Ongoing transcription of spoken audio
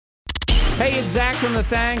Hey, it's Zack from The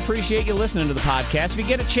Thang. Appreciate you listening to the podcast. If you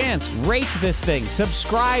get a chance, rate this thing,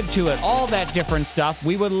 subscribe to it, all that different stuff.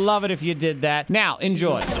 We would love it if you did that. Now,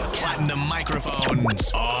 enjoy. The platinum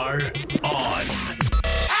microphones are on.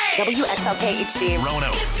 Hey! WXLK HD. Rono.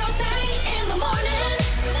 It's your thing in the morning.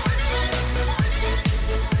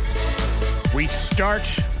 We start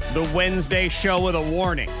the Wednesday show with a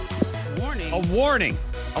warning. Warning. A warning.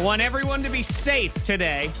 I want everyone to be safe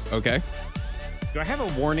today. Okay. Do I have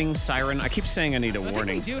a warning siren? I keep saying I need a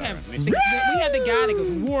warning We do siren. have. We have the guy that goes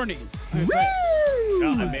warning.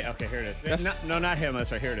 Okay, here it is. No, not him.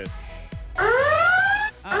 That's right. Here it is.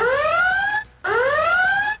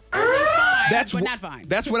 Everything's fine, That's but wh- not fine.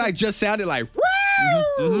 That's what I just sounded like.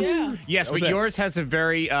 Yeah. Yes, but Okay. yours has a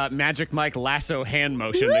very Magic Mike lasso hand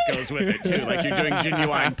motion that goes with it, too. Like you're doing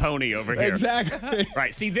Genuine Pony over here. Exactly.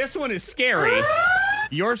 Right. See, this one is scary.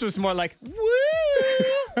 Yours was more like,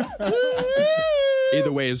 woo! Either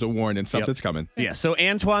way is a warning. Something's coming. Yeah, so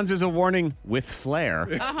Antoine's is a warning with flair.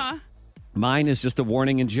 Uh-huh. Mine is just a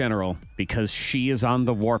warning in general because she is on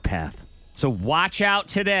the warpath. So watch out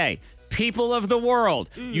today. People of the world,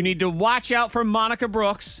 you need to watch out for Monica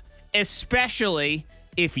Brooks, especially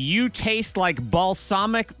if you taste like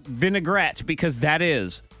balsamic vinaigrette, because that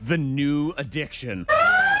is the new addiction.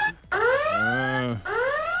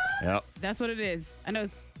 Yep. That's what it is. I know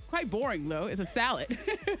it's quite boring, though. It's a salad.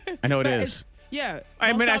 I know it But is. Yeah.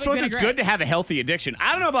 I mean, I balsamic suppose it's vinaigrette. good to have a healthy addiction.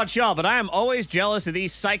 I don't know about y'all, but I am always jealous of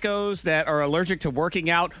these psychos that are allergic to working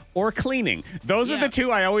out or cleaning. Those are Yeah. the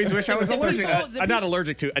two I always wish I was The allergic people- to. the Not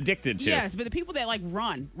allergic to, addicted to. Yes, but the people that like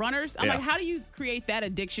runners, I'm Yeah. like, how do you create that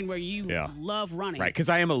addiction where you Yeah. love running? Right, because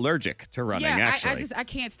I am allergic to running, Yeah, actually. I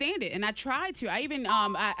can't stand it, and I tried to. I even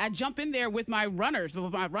I jump in there with my runners,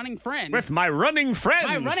 with my running friends. With my running friends.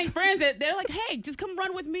 my running friends, they're like, hey, just come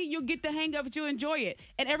run with me. You'll get the hang of it. You'll enjoy it.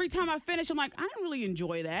 And every time I finish, I'm like, I don't really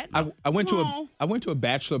enjoy that. I went to No. a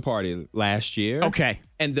bachelor party last year. Okay.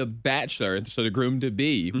 And the bachelor, so the groom to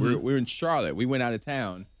be, we're in Charlotte. We went out of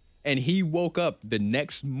town, and he woke up the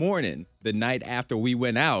next morning, the night after we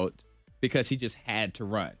went out, because he just had to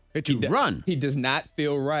run. Run. He does not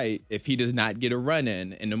feel right if he does not get a run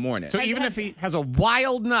in the morning. So even if he has a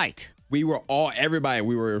wild night. we were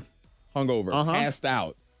hungover, passed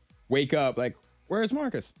out, wake up like, where's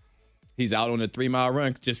Marcus? He's out on a 3-mile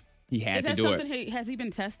run. Just he had Is to that do something? it. Has he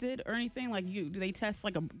been tested or anything? Like, do they test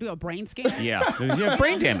do a brain scan? Yeah. You have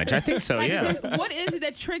brain damage. I think so, Like, yeah. so what is it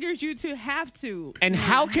that triggers you to have to? And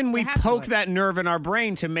how can we have to poke run? that nerve in our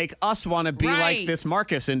brain to make us want to be like Right. this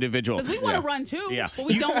Marcus individual? Because we want to Yeah. run too, Yeah. but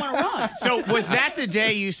we don't want to run. So was that the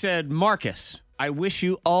day you said, Marcus, I wish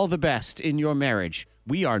you all the best in your marriage.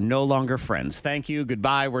 We are no longer friends. Thank you.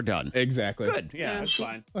 Goodbye. We're done. Exactly. Good. Yeah, Yeah. that's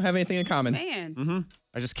fine. Don't have anything in common. Man,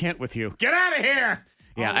 I just can't with you. Get out of here.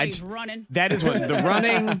 Yeah, always running. That is what the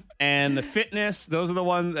running and the fitness. Those are the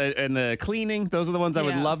ones, and the cleaning. Those are the ones I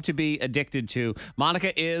would Yeah. love to be addicted to.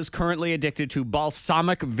 Monica is currently addicted to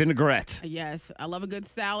balsamic vinaigrette. Yes, I love a good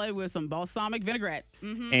salad with some balsamic vinaigrette.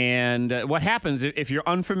 And what happens if you're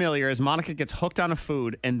unfamiliar is Monica gets hooked on a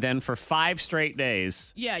food, and then for 5 straight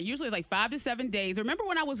days. Yeah, usually it's like 5 to 7 days. Remember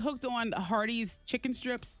when I was hooked on Hardee's chicken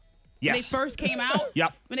strips? When Yes. they first came out?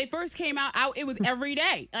 Yep. When they first came out, it was every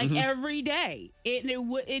day. Like every day.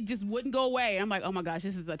 It just wouldn't go away. I'm like, oh my gosh,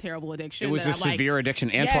 this is a terrible addiction. It was a that I like. severe addiction.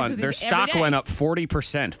 Yes, Antoine, 'cause their it's every stock day. went up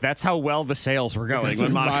 40%. That's how well the sales were going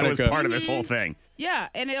when Monica was part of this whole thing. Yeah,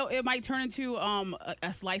 and it might turn into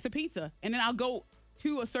a slice of pizza. And then I'll go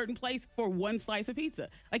to a certain place for one slice of pizza.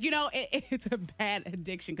 Like, it's a bad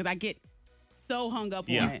addiction because I get so hung up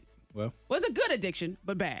Yeah. on it. Well, Was a good addiction,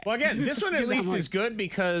 but bad. Well, again, this one at Because I'm least like- is good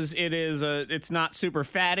because it's not super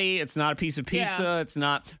fatty. It's not a piece of pizza. Yeah. It's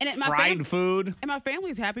not And my fried food. And my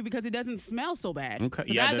family's happy because it doesn't smell so bad. Okay. 'Cause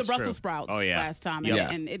Yeah, I had the that's Brussels true. sprouts Oh, yeah. last time,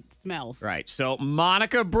 Yep. and it smells. Right. So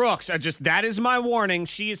Monica Brooks, that is my warning.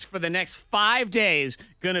 She is for the next 5 days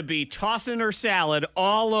going to be tossing her salad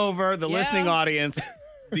all over the Yeah. listening audience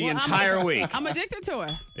the Well, entire week. I'm addicted to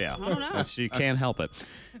it. Yeah. I don't know. You can't help it.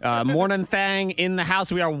 Morning Thang in the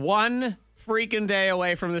house. We are one freaking day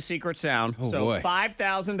away from the secret sound. Oh, so boy.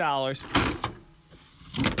 $5,000.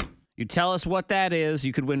 You tell us what that is.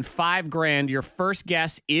 You could win $5,000. Your first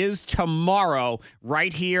guess is tomorrow,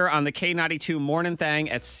 right here on the K92 Morning Thang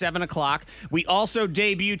at 7 o'clock. We also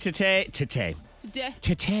debut today. Today,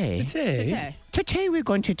 we're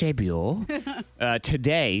going to debut.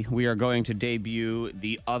 Today, we are going to debut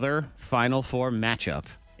the other Final Four matchup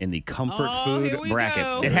in the comfort Oh, food here we bracket.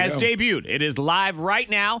 go. It has debuted. It is live right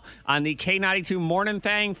now on the K92 Morning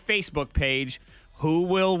Thang Facebook page. Who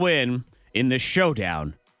will win in the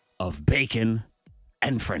showdown of bacon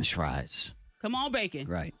and French fries? Come on, bacon.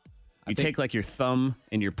 Right. You take like your thumb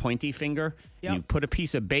and your pointy finger, and you put a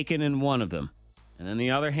piece of bacon in one of them. And in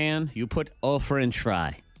the other hand, you put a French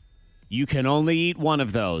fry. You can only eat one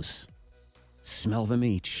of those. Smell them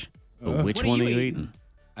each. But which one are you eating?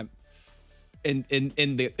 In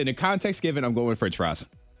the context given, I'm going with French fries.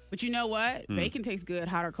 But you know what? Bacon tastes good,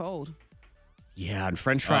 hot or cold. Yeah, and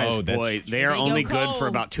French fries, boy, they are only good for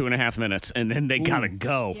about 2.5 minutes, and then they gotta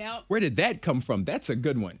go. Yep. Where did that come from? That's a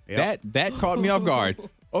good one. That caught me off guard.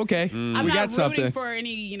 Okay, I'm we not got something. rooting for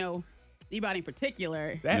any, anybody in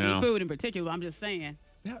particular, any food in particular. I'm just saying.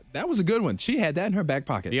 That was a good one. She had that in her back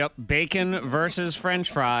pocket. Yep, bacon versus French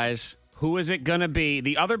fries. Who is it gonna be?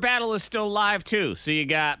 The other battle is still live too. So you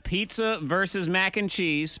got pizza versus mac and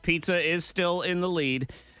cheese. Pizza is still in the lead.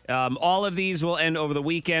 All of these will end over the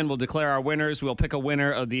weekend. We'll declare our winners. We'll pick a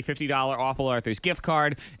winner of the $50 Awful Arthur's gift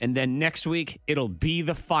card. And then next week, it'll be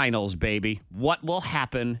the finals, baby. What will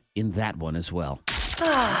happen in that one as well?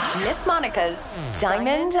 Miss Monica's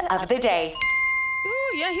Diamond of the Day.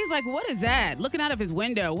 Ooh, yeah, he's like, what is that? Looking out of his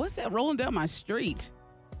window. What's that rolling down my street?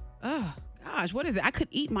 Oh, gosh, what is it? I could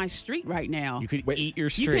eat my street right now. You could eat your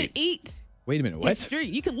street. You could eat Wait a minute, what? his street.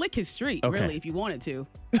 You could lick his street, really, if you wanted to.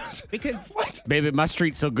 Because Baby, my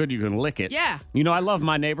street's so good you can lick it. Yeah. You know, I love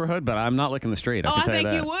my neighborhood, but I'm not licking the street. I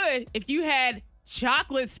think you would if you had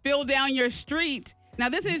chocolate spilled down your street. Now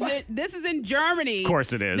this is in Germany. Of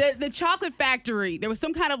course it is. The chocolate factory. There was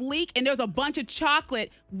some kind of leak, and there was a bunch of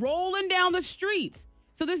chocolate rolling down the streets.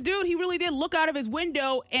 So this dude, he really did look out of his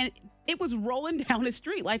window, and it was rolling down his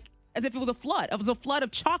street like as if it was a flood. It was a flood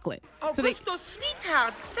of chocolate. Augusto,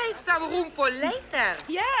 sweetheart, save some room for later.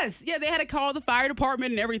 Yes. Yeah, they had to call the fire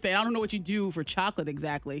department and everything. I don't know what you do for chocolate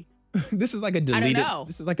exactly. This is like a don't know.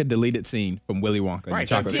 This is like a deleted scene from Willy Wonka and the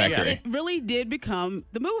Chocolate Factory. It really did become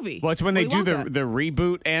the movie. Well, it's when they do Willy the Wonka.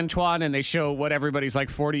 reboot, Antoine, and they show what everybody's like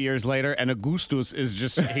 40 years later, and Augustus is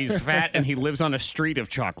just, he's fat and he lives on a street of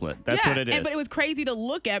chocolate. That's what it is. But it was crazy to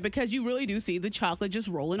look at because you really do see the chocolate just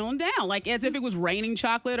rolling on down, like as if it was raining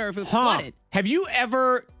chocolate or if it was flooded. Have you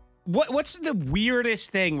ever, what's the weirdest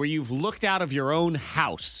thing where you've looked out of your own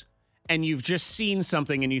house and you've just seen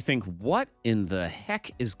something and you think, what in the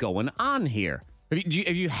heck is going on here?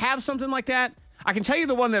 If you have something like that, I can tell you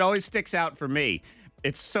the one that always sticks out for me.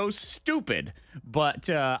 It's so stupid, but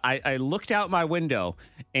I looked out my window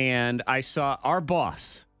and I saw our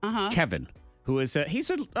boss, Kevin, who is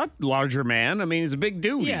he's a larger man. I mean, he's a big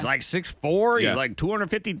dude. Yeah. He's like 6'4". He's like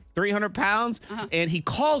 250, 300 pounds. And he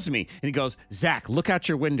calls me and he goes, Zach, look out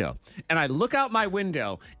your window. And I look out my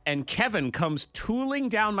window and Kevin comes tooling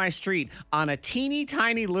down my street on a teeny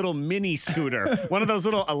tiny little mini scooter. One of those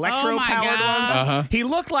little electro-powered ones. He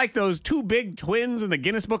looked like those two big twins in the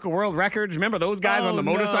Guinness Book of World Records. Remember those guys on the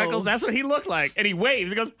motorcycles? That's what he looked like. And he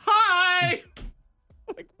waves. He goes, hi!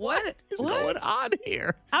 Like, what is going on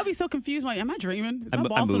here? I'll be so confused. Like, am I dreaming? Is my I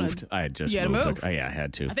boss on a- moved. I had just You had to moved. move? Yeah, I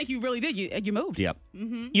had to. I think you really did. You moved. Yep.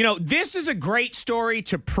 You know, this is a great story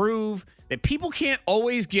to prove that people can't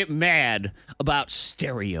always get mad about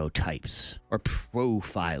stereotypes or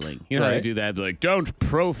profiling. You know how they do that? They're like, don't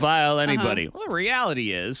profile anybody. Well, the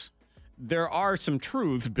reality is there are some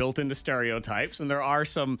truths built into stereotypes, and there's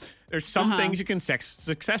some things you can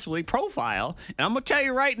successfully profile. And I'm going to tell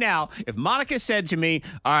you right now, if Monica said to me,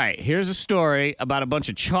 all right, here's a story about a bunch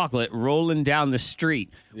of chocolate rolling down the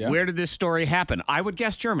street. Where did this story happen? I would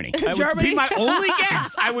guess Germany. That would be my only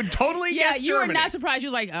guess. I would totally guess Germany. You were not surprised. You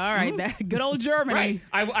was like, all right, that good old Germany.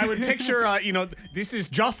 Right. I would picture, this is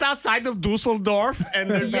just outside of Dusseldorf, and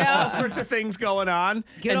there's all sorts of things going on.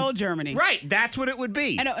 Good old Germany. Right. That's what it would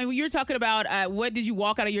be. And when you were talking about what did you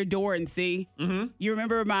walk out of your door and see? You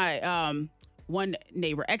remember my one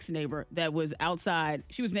ex-neighbor that was outside.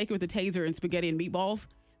 She was naked with a taser and spaghetti and meatballs.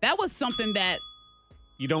 That was something that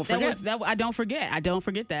you don't forget. I don't forget. I don't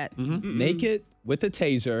forget that. Naked with a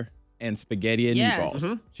taser and spaghetti and Yes.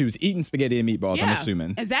 meatballs. She was eating spaghetti and meatballs, I'm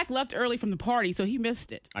assuming. And Zach left early from the party, so he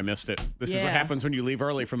missed it. I missed it. This is what happens when you leave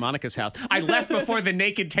early from Monica's house. I left before the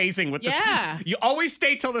naked tasing with the You always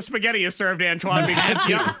stay till the spaghetti is served, Antoine. Because,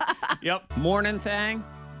 yep. Morning thing.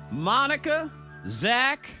 Monica,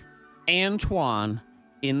 Zach, Antoine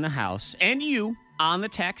in the house, and you on the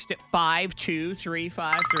text at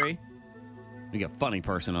 52353. We got funny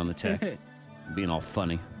person on the text. Being all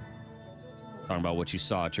funny. Talking about what you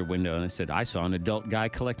saw at your window, and I said, I saw an adult guy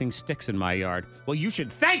collecting sticks in my yard. Well, you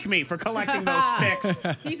should thank me for collecting those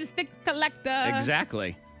sticks. He's a stick collector.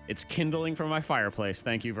 Exactly. It's kindling from my fireplace.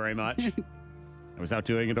 Thank you very much. I was out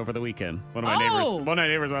doing it over the weekend. One of my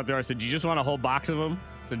neighbors out there, I said, do you just want a whole box of them?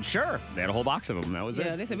 I said, sure. They had a whole box of them. That was it.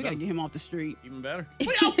 Yeah, they said, we got to get him off the street. Even better. We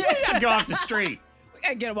got to go off the street.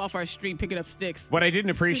 gotta get them off our street picking up sticks. What I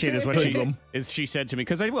didn't appreciate is what Hoodlum. she said to me,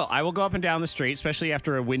 because I will go up and down the street, especially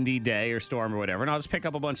after a windy day or storm or whatever, and I'll just pick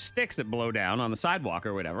up a bunch of sticks that blow down on the sidewalk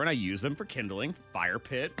or whatever, and I use them for kindling, fire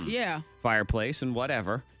pit, Yeah. fireplace, and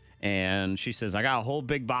whatever. And she says, I got a whole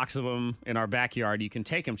big box of them in our backyard. You can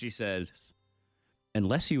take them, she says,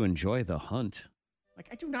 unless you enjoy the hunt. Like,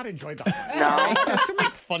 I do not enjoy the hunt. No. Don't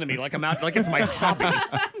make fun of me like I'm out, like it's my hobby.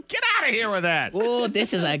 Get out of here with that. Oh,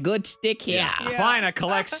 this is a good stick here. Yeah. Fine, I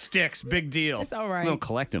collect sticks. Big deal. It's all right. I don't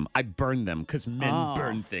collect them. I burn them because men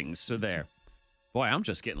burn things. So there. Boy, I'm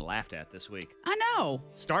just getting laughed at this week. I know.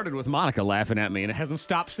 Started with Monica laughing at me, and it hasn't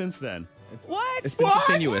stopped since then. What? It's been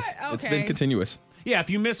continuous. It's Okay. been continuous. Yeah,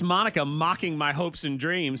 if you miss Monica mocking my hopes and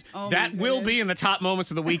dreams, that will be in the top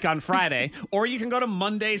moments of the week on Friday. Or you can go to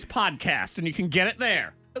Monday's podcast, and you can get it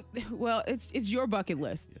there. Well, it's your bucket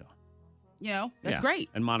list. You know, that's Yeah. great.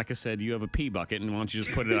 And Monica said, you have a pee bucket, and why don't you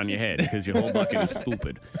just put it on your head, because your whole bucket is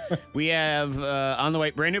stupid. We have, on the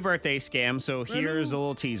way, brand new birthday scam, so here's a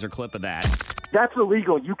little teaser clip of that. That's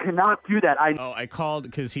illegal. You cannot do that. I called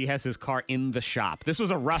because he has his car in the shop. This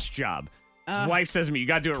was a rush job. His wife says to me, you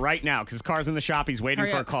got to do it right now because his car's in the shop. He's waiting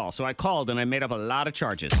Hurry for a up. call. So I called, and I made up a lot of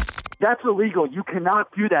charges. That's illegal. You cannot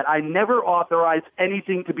do that. I never authorized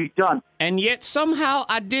anything to be done. And yet somehow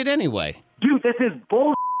I did anyway. Dude, this is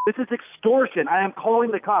bull. This is extortion. I am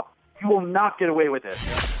calling the cops. You will not get away with it.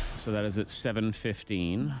 So that is at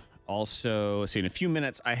 7:15. Also, see, in a few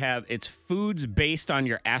minutes, it's foods based on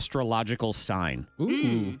your astrological sign.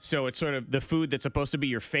 Ooh. So it's sort of the food that's supposed to be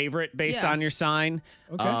your favorite based Yeah. on your sign.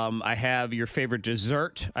 Okay. I have your favorite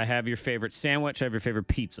dessert. I have your favorite sandwich. I have your favorite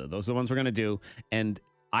pizza. Those are the ones we're going to do. And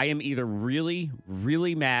I am either really,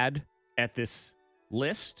 really mad at this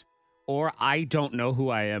list or I don't know who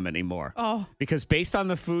I am anymore. Oh. Because based on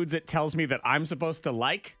the foods it tells me that I'm supposed to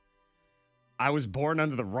like, I was born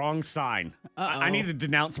under the wrong sign. I need to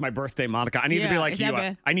denounce my birthday, Monica. I need to be Yeah, like is you. that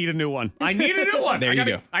bad? I need a new one. I need a new one. There you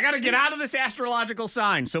go. I got to get out of this astrological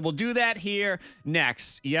sign. So we'll do that here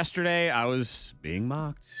next. Yesterday, I was being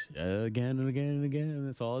mocked again and again and again.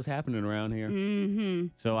 That's all that's happening around here. Mm-hmm.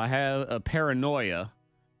 So I have a paranoia.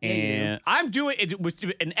 Yeah, you And I'm doing it with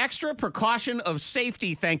an extra precaution of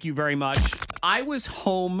safety. Thank you very much. I was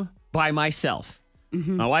home by myself.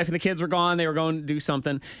 My wife and the kids were gone. They were going to do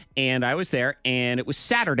something. And I was there. And it was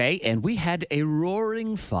Saturday. And we had a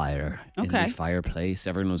roaring fire in Okay. the fireplace.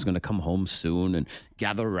 Everyone was going to come home soon and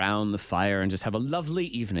gather around the fire and just have a lovely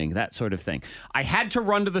evening, that sort of thing. I had to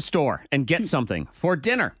run to the store and get something for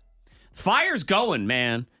dinner. Fire's going,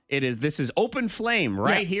 man. This is open flame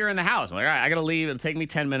right here in the house. I'm like, all right, I got to leave. It'll take me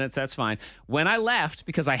 10 minutes. That's fine. When I left,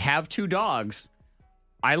 because I have 2 dogs,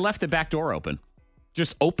 I left the back door open.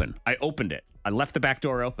 Just open. I opened it. I left the back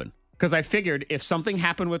door open because I figured if something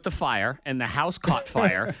happened with the fire and the house caught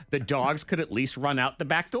fire, the dogs could at least run out the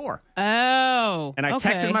back door. Oh. And I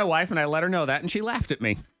texted my wife and I let her know that, and she laughed at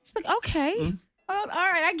me. She's like, okay. Well, all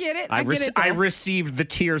right, I get it. I I received the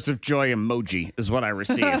tears of joy emoji is what I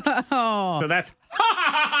received. So that's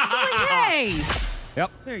Hey.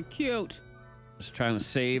 Yep. Very cute. Just trying to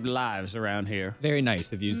save lives around here. Very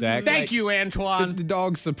nice of you, Zach. Thank you, Antoine. The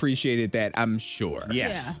dogs appreciated that, I'm sure.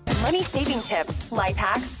 Yes. Yeah. Money saving tips, life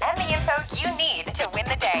hacks, and the info you need to win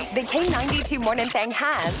the day. The K92 Morning Thing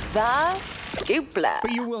has the dupla.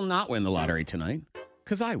 But you will not win the lottery tonight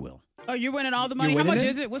because I will. Oh, you're winning all the money? How winning much it?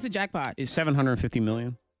 is it? What's the jackpot? Is $750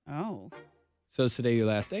 million? Oh. So it's today your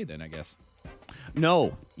last day then, I guess.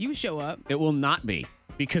 No, You show up. it will not be.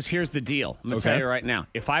 Because here's the deal. I'm going to Okay. tell you right now.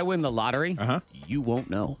 If I win the lottery, Uh-huh. you won't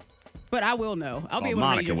know. But I will know. I'll be Well,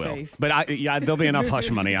 able to read Monica your will. face. But there'll be enough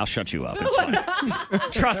hush money. I'll shut you up. It's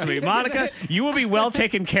fine. Trust me, Monica, you will be well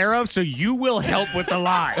taken care of, so you will help with the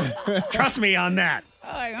lie. Trust me on that.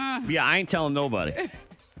 I'm like, Yeah, I ain't telling nobody.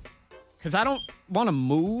 Because I don't want to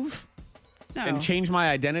move no. and change my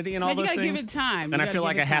identity and all Man, you those gotta things. give it time. And You I gotta feel give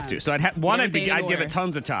like it I have time. to. So I'd everything in give order. it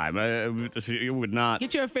tons of time. It would not.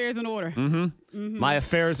 Get your affairs in order. My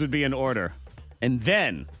affairs would be in order. And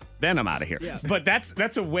then I'm out of here. Yeah. But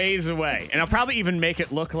that's a ways away. And I'll probably even make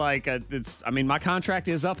it look like my contract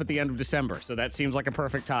is up at the end of December. So that seems like a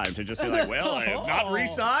perfect time to just be like, well, I have not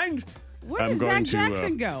re-signed. Where I'm does going Zach to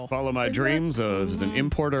Jackson go? follow my dreams as an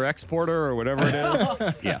importer, exporter, or whatever it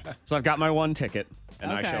is. Yeah. So I've got my one ticket,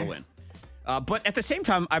 and I Okay. shall win. But at the same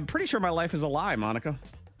time, I'm pretty sure my life is a lie, Monica.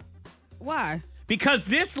 Why? Because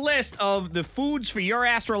this list of the foods for your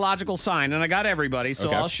astrological sign, and I got everybody, so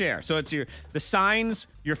Okay. I'll share. So it's the signs,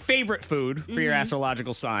 your favorite food for your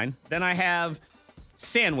astrological sign. Then I have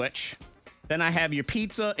sandwich. Then I have your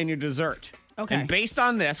pizza and your dessert. Okay. And based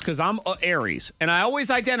on this, because I'm Aries, and I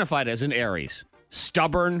always identified as an Aries.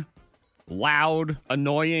 Stubborn, loud,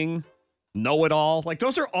 annoying, know-it-all. Like,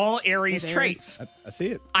 those are all Aries It's traits. I see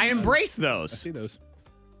it. I embrace I those. see those.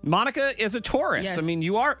 Monica is a Taurus. Yes. I mean,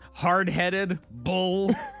 you are hard-headed,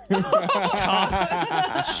 bull,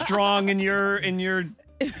 tough, strong in your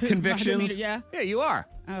convictions. Yeah. Yeah, you are.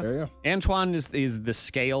 There you go. Antoine is the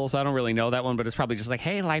scales. I don't really know that one, but it's probably just like,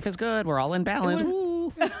 hey, life is good. We're all in balance.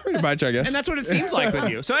 Woo. Pretty much, I guess. And that's what it seems like with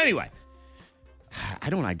you. So anyway, I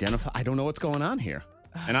don't know what's going on here.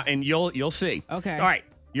 And you'll see. Okay. All right.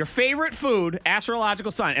 Your favorite food, astrological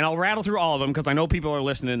sign, and I'll rattle through all of them because I know people are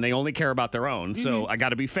listening and they only care about their own. So I got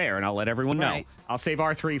to be fair and I'll let everyone know. Right. I'll save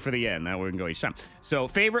our 3 for the end. That way we can go each time. So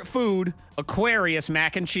favorite food, Aquarius,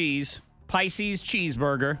 mac and cheese. Pisces,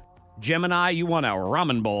 cheeseburger. Gemini, you want a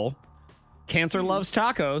ramen bowl. Cancer loves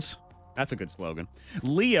tacos. That's a good slogan.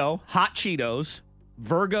 Leo, hot Cheetos.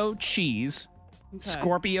 Virgo, cheese.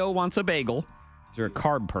 Scorpio wants a bagel. You're a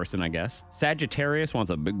carb person, I guess. Sagittarius wants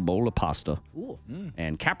a big bowl of pasta. Ooh.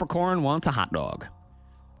 And Capricorn wants a hot dog.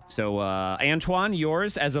 So, Antoine,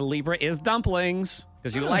 yours as a Libra is dumplings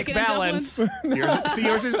because you like looking at balance.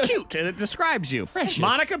 yours is cute and it describes you. Precious.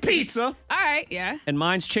 Monica, pizza. All right. Yeah. And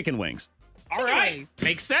mine's chicken wings. All right. wings.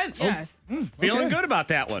 Makes sense. Yes. Feeling Okay. good about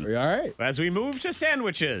that one. All right. As we move to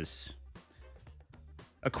sandwiches.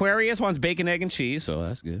 Aquarius wants bacon, egg, and cheese, so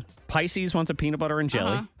that's good. Pisces wants a peanut butter and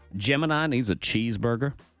jelly. Gemini needs a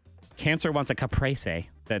cheeseburger. Cancer wants a caprese.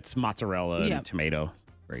 That's mozzarella and tomato.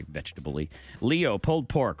 Very vegetable-y. Leo, pulled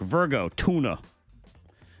pork. Virgo, tuna.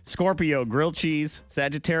 Scorpio, grilled cheese.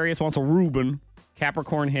 Sagittarius wants a Reuben.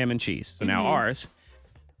 Capricorn, ham and cheese. So now ours.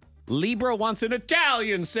 Libra wants an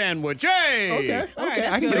Italian sandwich. Hey! Okay. All right, Okay.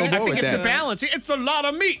 that's I can good. get on I board think with it's the that. balance. It's a lot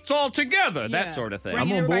of meats all together. Yeah. That sort of thing. Bring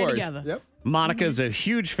I'm on everybody board. together. Yep. Monica's a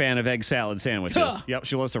huge fan of egg salad sandwiches. Yep,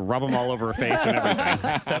 she wants to rub them all over her face and everything.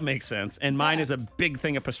 That makes sense. And mine is a big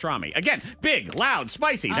thing of pastrami. Again, big, loud,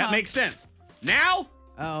 spicy. That makes sense. Now,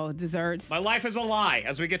 Oh, desserts. my life is a lie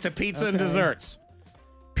as we get to pizza and desserts.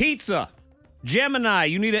 Pizza. Gemini,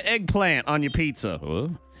 you need an eggplant on your pizza.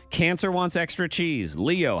 Cancer wants extra cheese.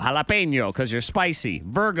 Leo, jalapeno because you're spicy.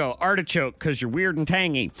 Virgo, artichoke because you're weird and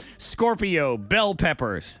tangy. Scorpio, bell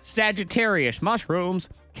peppers. Sagittarius, mushrooms.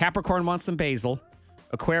 Capricorn wants some basil.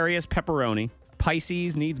 Aquarius, pepperoni.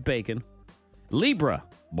 Pisces needs bacon. Libra,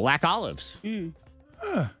 black olives.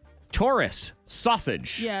 Taurus,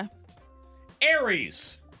 sausage. Yeah.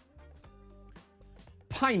 Aries,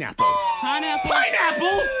 pineapple. Pineapple.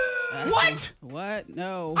 Pineapple? What? What?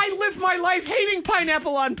 No. I live my life hating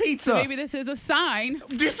pineapple on pizza. Maybe this is a sign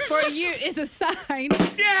This is for just- you. It's a sign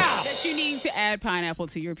Yeah. that you need to add pineapple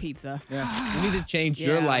to your pizza. Yeah. You need to change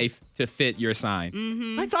your Yeah. life to fit your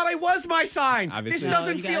sign. I thought I was my sign. Obviously. This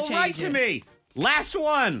doesn't No, you gotta feel right change to it. me. Last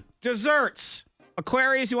one, desserts.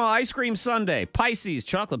 Aquarius, you want ice cream sundae. Pisces,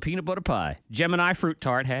 chocolate peanut butter pie. Gemini, fruit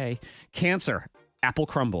tart. Hey. Cancer, apple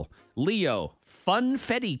crumble. Leo,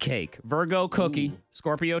 funfetti cake. Virgo, cookie.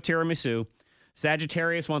 Scorpio, tiramisu.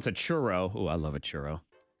 Sagittarius wants a churro. Oh, I love a churro.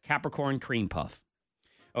 Capricorn, cream puff.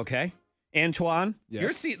 Okay. Antoine,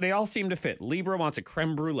 Yes. they all seem to fit. Libra wants a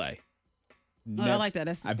creme brulee. Oh, I like that.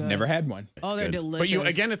 That's I've good. never had one. Oh, they're Good. delicious. But you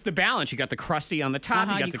again, it's the balance. You got the crusty on the top,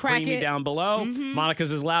 you got you the crack creamy it. down below.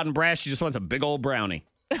 Monica's is loud and brash. She just wants a big old brownie.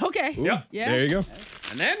 Okay. Yep. Yeah. There you go.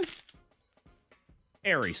 And then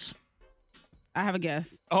Aries. I have a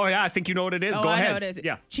guess. Oh yeah, I think you know what it is. Oh, Go I ahead. know what it is.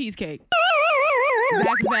 Yeah. Cheesecake.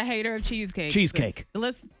 Zach is a hater of cheesecake. Cheesecake. So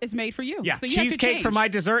it's made for you. Yeah, So you have to cheesecake for change. my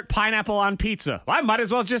dessert, pineapple on pizza. I might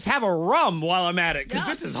as well just have a rum while I'm at it because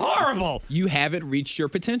this is horrible. You haven't reached your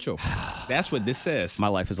potential. That's what this says. My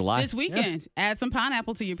life is a lie. This weekend, add some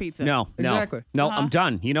pineapple to your pizza. No, Exactly. no, I'm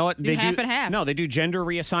done. You know what? Do half and half. No, they do gender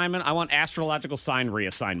reassignment. I want astrological sign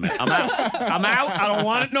reassignment. I'm out. I'm out. I don't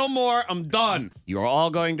want it no more. I'm done. You're all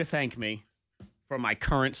going to thank me for my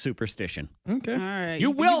current superstition. Okay. All right.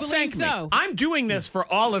 You will believe thank me. so? I'm doing this for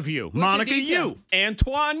all of you. Monica, detail? you.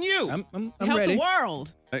 Antoine, you. I'm Help ready. the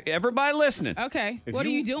world. Everybody listening. Okay. If What are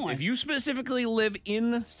you doing? If you specifically live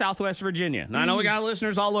in Southwest Virginia, now I know we got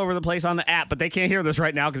listeners all over the place on the app, but they can't hear this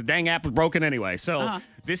right now because the dang app is broken anyway. So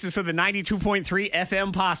this is for the 92.3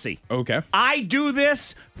 FM posse. Okay. I do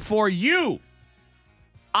this for you.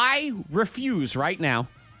 I refuse right now.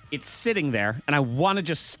 It's sitting there, and I want to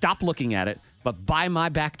just stop looking at it. But by my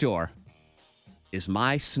back door is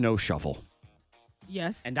my snow shovel.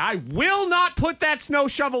 Yes. And I will not put that snow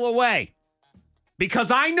shovel away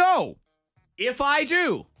because I know if I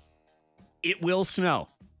do, it will snow.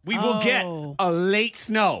 We will get a late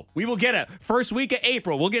snow. We will get a first week of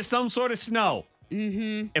April. We'll get some sort of snow.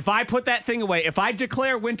 Mm-hmm. If I put that thing away, if I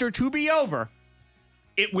declare winter to be over,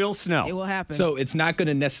 it will snow. It will happen. So it's not going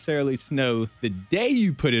to necessarily snow the day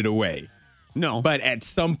you put it away. No. But at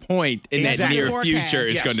some point in that Exactly. near Forecast. future,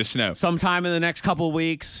 it's Yes. going to snow. Sometime in the next couple of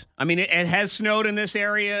weeks. I mean, it has snowed in this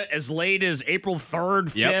area as late as April 3rd,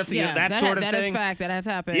 5th, Yep. you know, that sort of that thing. is fact. That has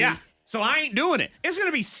happened. Yeah. So I ain't doing it. It's going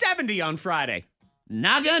to be 70 on Friday.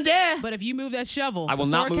 Not going to dare. But if you move that shovel, I will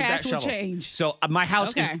the not move that forecast shovel. will change. So my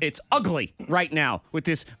house Okay. it's ugly right now with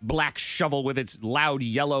this black shovel with its loud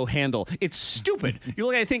yellow handle. It's stupid. You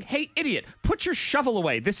look at it and think, hey, idiot, put your shovel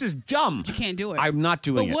away. This is dumb. You can't do it. I'm not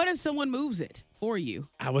doing But it. what if someone moves it for you?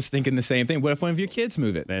 I was thinking the same thing. What if one of your kids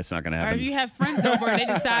move it? That's not going to Or happen. if you have friends over and they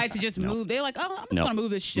decide to just move, they're like, oh, I'm just going to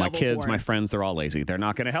move this shovel. My kids, for my it. friends, they're all lazy. They're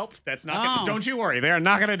not going to help. That's not. Gonna, Oh. don't you worry. They are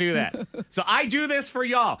not going to do that. So I do this for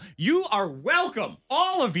y'all. You are welcome,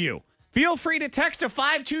 all of you. Feel free to text to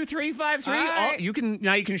 52353. All right. You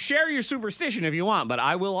can share your superstition if you want, but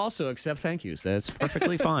I will also accept thank yous. That's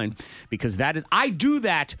perfectly fine because I do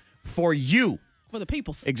that for you. For the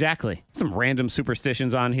people. Exactly. Some random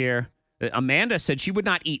superstitions on here. Amanda said she would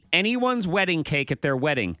not eat anyone's wedding cake at their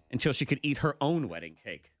wedding until she could eat her own wedding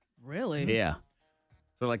cake. Really? Yeah.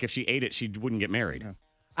 So, like, if she ate it, she wouldn't get married.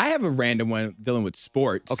 I have a random one dealing with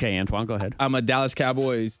sports. Okay, Antoine, go ahead. I'm a Dallas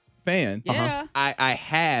Cowboys fan. Yeah. I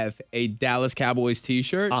have a Dallas Cowboys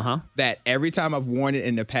t-shirt that every time I've worn it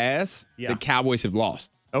in the past, Yeah. the Cowboys have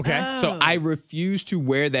lost. Okay. So I refuse to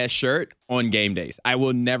wear that shirt on game days. I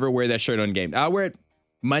will never wear that shirt on game. I'll wear it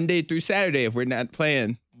Monday through Saturday if we're not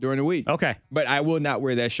playing during the week. Okay. But I will not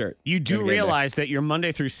wear that shirt. You do on game day. realize that your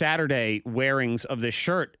Monday through Saturday wearings of this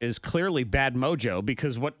shirt is clearly bad mojo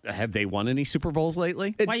because what have they won any Super Bowls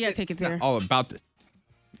lately? Why you gotta take it It's not there? all about this.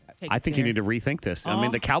 Take I it think you there. need to rethink this. I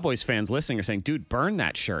mean, the Cowboys fans listening are saying, dude, burn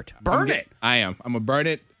that shirt. Burn it. I am. I'm going to burn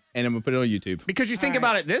it, and I'm going to put it on YouTube. Because you think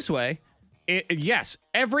about it this way. Yes,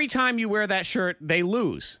 every time you wear that shirt, they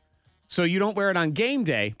lose. So you don't wear it on game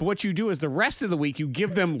day, but what you do is the rest of the week you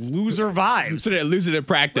give them loser vibes. So they're losing in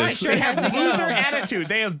practice. Right, they have has to go. loser attitude.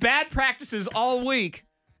 They have bad practices all week.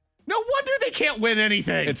 No wonder they can't win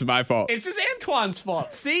anything. It's my fault. It's Antoine's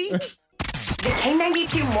fault. See? The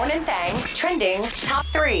K92 Morning Thang trending top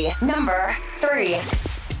 3. Number 3.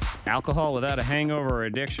 Alcohol without a hangover or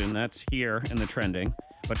addiction. That's here in the trending.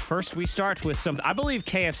 But first we start with something. I believe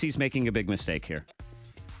KFC's making a big mistake here.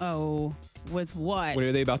 Oh, with what? What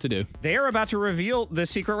are they about to do? They are about to reveal the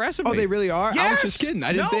secret recipe. Oh, they really are? I was Yes! just kidding.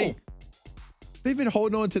 I didn't No. think. They've been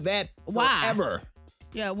holding on to that Why? forever.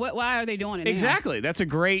 Yeah, why are they doing it now? Exactly. That's a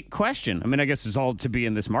great question. I mean, I guess it's all to be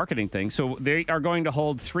in this marketing thing. So they are going to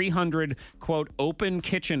hold 300, quote, open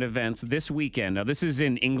kitchen events this weekend. Now, this is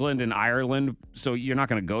in England and Ireland, so you're not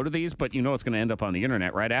going to go to these, but you know it's going to end up on the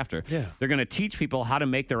internet right after. Yeah. They're going to teach people how to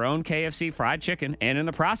make their own KFC fried chicken, and in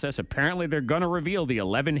the process, apparently they're going to reveal the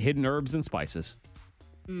 11 hidden herbs and spices.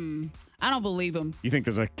 I don't believe them. You think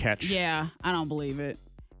there's a catch? Yeah, I don't believe it.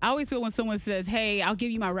 I always feel when someone says, hey, I'll give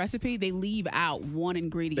you my recipe, they leave out one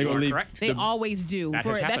ingredient. They gonna leave correct. They always do. That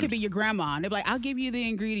has That happened. could be your grandma. And they're like, I'll give you the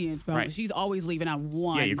ingredients, but Right. she's always leaving out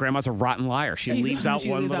one. Yeah, your grandma's a rotten liar. She leaves out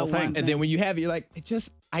one little thing. And then when you have it, you're like,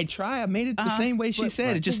 I made it the same way she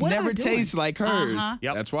said. It just What am I never doing? tastes like hers.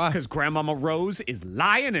 Yep. That's why. Because Grandmama Rose is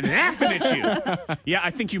lying and laughing at you. Yeah, I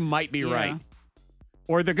think you might be Yeah. right.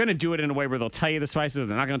 Or they're going to do it in a way where they'll tell you the spices,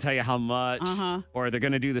 they're not going to tell you how much. Or they're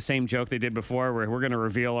going to do the same joke they did before where we're going to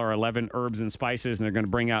reveal our 11 herbs and spices and they're going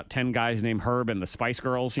to bring out 10 guys named Herb and the Spice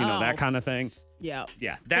Girls, you know, that Oh. kind of thing. Yeah.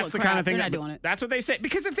 Yeah, that's the crap. kind of thing. They're not doing it. That's what they say.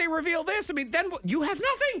 Because if they reveal this, I mean, then you have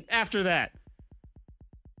nothing after that.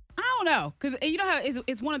 I don't know. Because you know how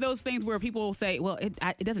it's one of those things where people will say, well, it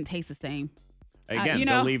doesn't taste the same. Again, you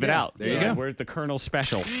they'll know, leave it yeah. out. There you They're like, go. Where's the Colonel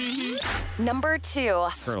Special? Number 2.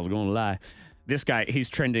 Colonel's going to lie. This guy, he's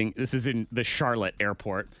trending. This is in the Charlotte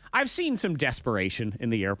airport. I've seen some desperation in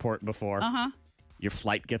the airport before. Your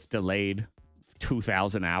flight gets delayed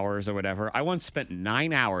 2,000 hours or whatever. I once spent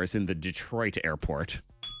 9 hours in the Detroit airport.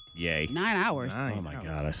 Yay. 9 hours. Oh, my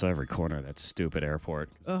God. I saw every corner of that stupid airport.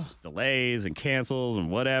 It's just delays and cancels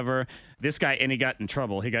and whatever. This guy, and he got in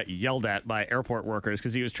trouble. He got yelled at by airport workers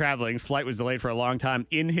because he was traveling. Flight was delayed for a long time.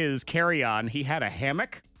 In his carry-on, he had a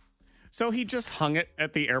hammock. So he just hung it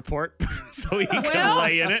at the airport so he could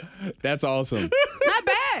lay in it. That's awesome. Not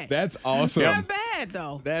bad. That's awesome. Not bad,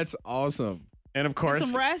 though. That's awesome. And of course,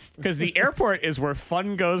 Some rest. because the airport is where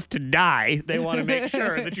fun goes to die, they want to make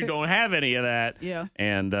sure that you don't have any of that. Yeah.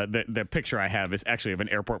 And the picture I have is actually of an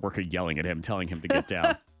airport worker yelling at him, telling him to get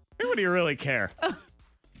down. What do you really care? I was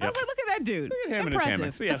like, look at that dude. Look at him and his hammock.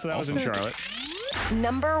 Impressive. So, yeah, so that was in Charlotte.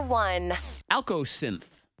 Number 1. Alcosynth.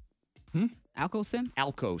 Alcosyn?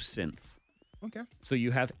 Alcosynth. Okay. So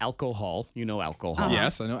you have alcohol. You know alcohol.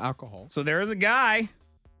 Yes, I know alcohol. So there is a guy,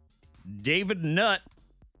 David Nutt.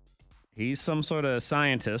 He's some sort of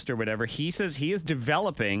scientist or whatever. He says he is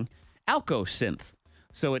developing AlcoSynth.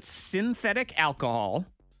 So it's synthetic alcohol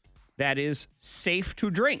that is safe to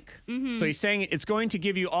drink. So he's saying it's going to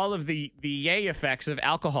give you all of the yay effects of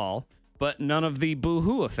alcohol, but none of the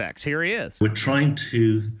boo-hoo effects. Here he is. We're trying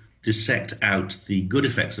to dissect out the good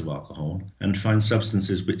effects of alcohol and find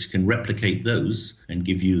substances which can replicate those and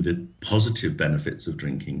give you the positive benefits of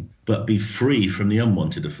drinking, but be free from the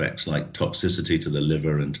unwanted effects like toxicity to the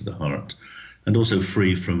liver and to the heart, and also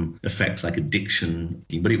free from effects like addiction,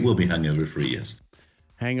 but it will be hangover free, yes.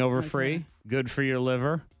 Hangover free, good for your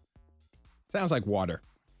liver. Sounds like water.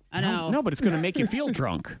 I know. No, but it's going to make you feel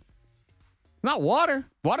drunk. Not water.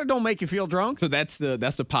 Water don't make you feel drunk. So that's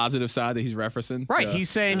the positive side that he's referencing. Right. He's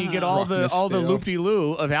saying you get all the roughness feel.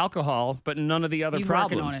 loop-de-loo of alcohol, but none of the other He's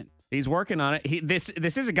problems. working on it. He's working on it. This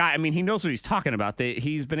is a guy, I mean, he knows what he's talking about.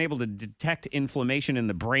 He's been able to detect inflammation in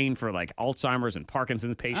the brain for like Alzheimer's and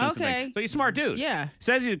Parkinson's patients. And Okay. things. So he's a smart dude. Yeah.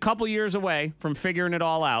 Says he's a couple years away from figuring it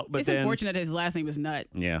all out. But It's then, unfortunate his last name is Nut.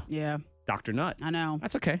 Yeah. Yeah. Dr. Nut. I know.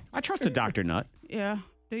 That's okay. I trust a Dr. Nut. Yeah.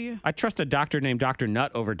 Do you? I trust a doctor named Dr.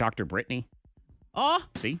 Nut over Dr. Brittany. Oh.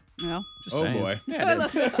 See? No. Just Oh, saying. boy. Yeah,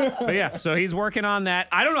 it is. But yeah, so he's working on that.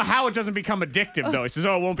 I don't know how it doesn't become addictive, though. He says,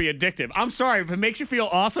 oh, it won't be addictive. I'm sorry. If it makes you feel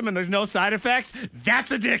awesome and there's no side effects,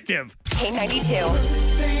 that's addictive. K92.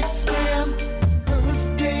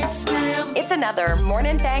 It's another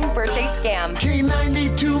Morning Thang birthday scam.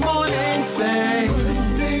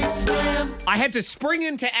 I had to spring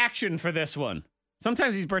into action for this one.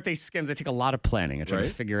 Sometimes these birthday scams, they take a lot of planning. I try to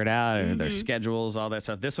figure it out, and their schedules, all that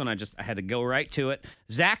stuff. This one, I had to go right to it.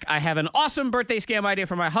 Zach, I have an awesome birthday scam idea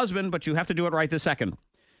for my husband, but you have to do it right this second.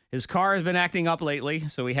 His car has been acting up lately,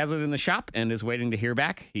 so he has it in the shop and is waiting to hear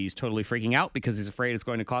back. He's totally freaking out because he's afraid it's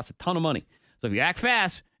going to cost a ton of money. So if you act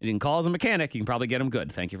fast and you can call as a mechanic, you can probably get him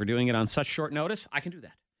good. Thank you for doing it on such short notice. I can do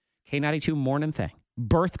that. K92 Morning Thing.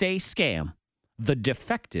 Birthday scam. The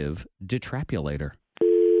defective detrapulator.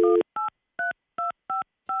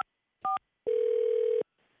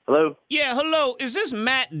 Hello? Yeah, hello. Is this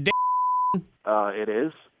Matt It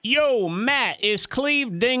is. Yo, Matt, it's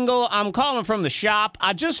Cleve Dingle. I'm calling from the shop.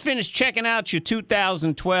 I just finished checking out your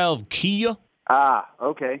 2012 Kia. Ah,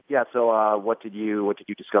 okay. Yeah, so what did you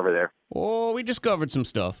discover there? Oh, we discovered some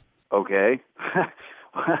stuff. Okay.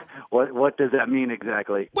 What does that mean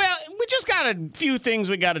exactly? Well, we just got a few things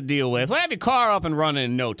we got to deal with. We'll have your car up and running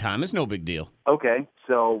in no time. It's no big deal. Okay,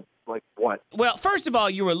 so like what? Well, first of all,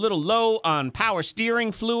 you were a little low on power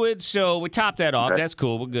steering fluid, so we topped that off. Okay. That's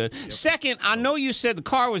cool. We're good. Yep. Second, I know you said the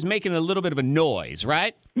car was making a little bit of a noise,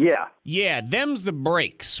 right? Yeah. Yeah, them's the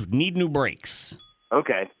brakes. Need new brakes.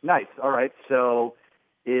 Okay, nice. All right, so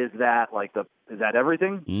is that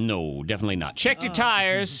everything? No, definitely not. Checked your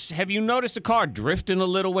tires. Have you noticed the car drifting a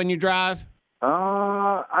little when you drive?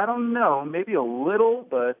 I don't know. Maybe a little,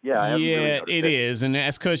 but yeah. I haven't really noticed it is, and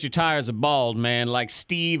that's because your tires are bald, man, like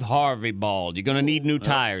Steve Harvey bald. You're going to need new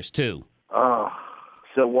tires, too.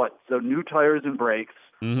 So what? So new tires and brakes.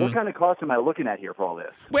 Mm-hmm. What kind of cost am I looking at here for all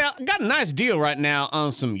this? Well, I got a nice deal right now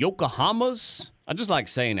on some Yokohamas. I just like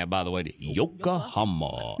saying that, by the way.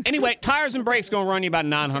 Yokohama. Anyway, tires and brakes going to run you about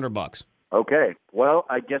 $900. Okay. Well,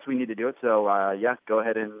 I guess we need to do it. So, yeah, go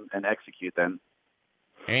ahead and execute then.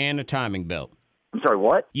 And a timing belt. I'm sorry,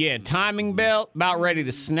 what? Yeah, timing belt, about ready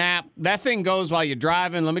to snap. That thing goes while you're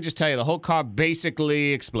driving. Let me just tell you, the whole car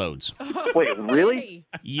basically explodes. Wait, really?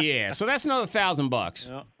 Yeah, so that's another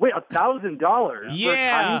 $1,000. Wait, $1,000? Yeah, for a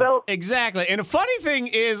timing belt? Exactly. And the funny thing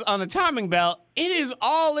is, on the timing belt, it is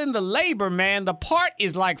all in the labor, man. The part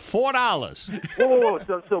is like $4.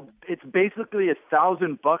 Whoa, so it's basically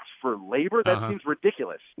 $1,000 for labor? That seems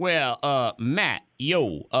ridiculous. Well, Matt,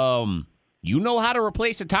 you know how to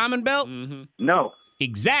replace a timing belt? Mm-hmm. No.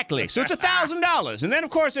 Exactly. So it's $1,000. And then, of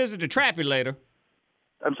course, there's a detrapulator.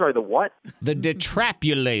 I'm sorry, the what? The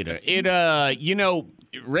detrapulator. It,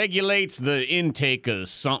 it regulates the intake of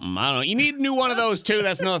something. I don't know. You need a new one of those, too.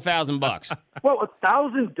 That's another $1,000. Well,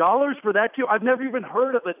 $1,000 for that, too? I've never even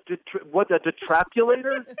heard of a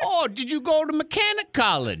detrapulator? Oh, did you go to mechanic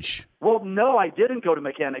college? Well, no, I didn't go to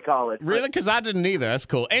mechanic college. Really? Because I didn't either. That's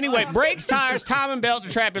cool. Anyway, brakes, tires, timing belt,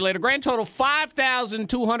 detrapulator. Grand total,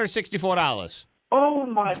 $5,264. Oh,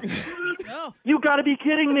 my. You got to be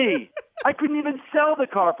kidding me. I couldn't even sell the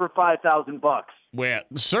car for $5,000. Well,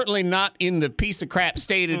 certainly not in the piece of crap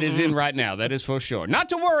state it is in right now. That is for sure. Not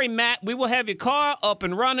to worry, Matt. We will have your car up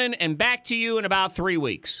and running and back to you in about 3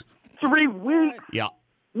 weeks. 3 weeks? Yeah.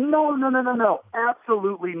 No.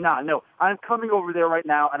 Absolutely not. No, I'm coming over there right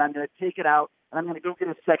now, and I'm going to take it out and I'm going to go get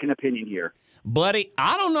a second opinion here. Buddy,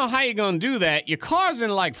 I don't know how you're going to do that. Your car's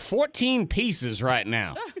in like 14 pieces right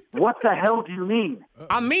now. What the hell do you mean?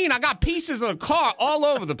 I mean, I got pieces of the car all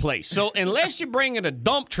over the place. So unless you're bringing a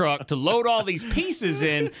dump truck to load all these pieces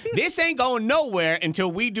in, this ain't going nowhere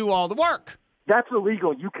until we do all the work. That's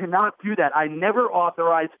illegal. You cannot do that. I never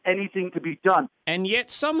authorized anything to be done. And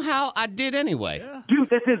yet somehow I did anyway. Dude,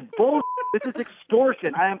 this is bull. This is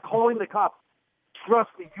extortion. I am calling the cops.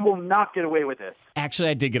 Trust me, you will not get away with this. Actually,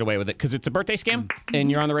 I did get away with it because it's a birthday scam,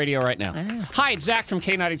 and you're on the radio right now. Hi, it's Zack from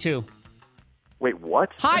K92. Wait,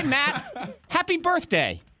 what? Hi, Matt. Happy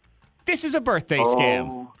birthday. This is a birthday scam.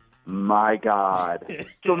 Oh, my God.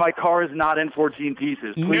 So my car is not in 14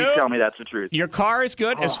 pieces. Please Nope. tell me that's the truth. Your car is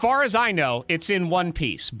good. As far as I know, it's in one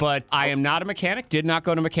piece. But I am not a mechanic, did not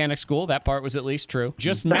go to mechanic school. That part was at least true.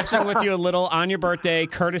 Just messing with you a little on your birthday,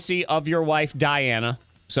 courtesy of your wife, Diana.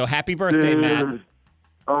 So happy birthday, Matt.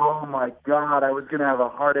 Oh, my God. I was going to have a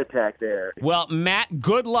heart attack there. Well, Matt,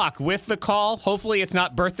 good luck with the call. Hopefully it's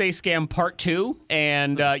not birthday scam part 2,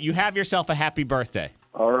 and you have yourself a happy birthday.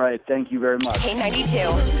 All right. Thank you very much.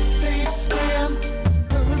 K92.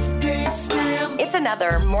 It's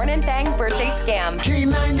another Morning Thang birthday scam.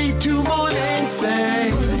 K92 morning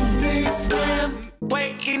thing.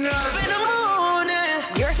 Waking up in the morning.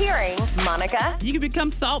 You're hearing Monica, You can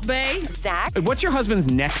become Salt Bae. Zack, What's your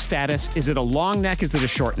husband's neck status? Is it a long neck? Is it a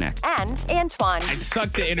short neck? and Antoine. I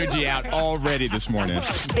sucked the energy out already this morning.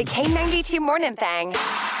 The K92 Morning Thang.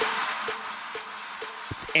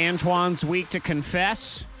 It's Antoine's week to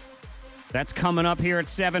confess. That's coming up here at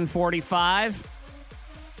 7:45.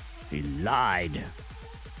 He lied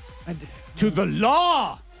to the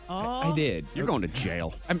law. I did. You're going to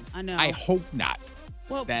jail. I know. I hope not.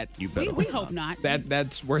 Well, That you better. we hope not.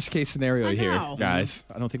 That's worst case scenario I here, know. guys.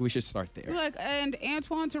 I don't think we should start We're there. like, and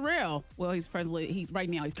Antoine Terrell. Well, right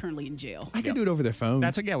now he's currently in jail. I can do it over the phone.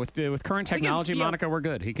 That's with current technology, yeah. Monica, we're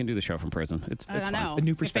good. He can do the show from prison. It's I fine. know. A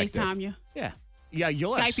new They perspective. FaceTime you. Yeah. Yeah,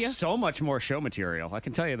 you'll have Skype you. so much more show material. I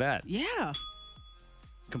can tell you that. Yeah.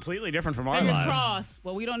 Completely different from our Fingers lives. crossed.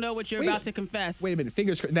 Well, we don't know what you're about to confess. Wait a minute.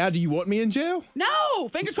 Fingers crossed. Now, do you want me in jail? No,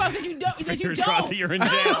 fingers crossed that you don't. Fingers crossed that you're in jail.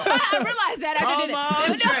 I realized that. I did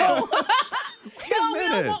on, it. No,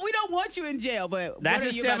 minute. we don't want you in jail. But That's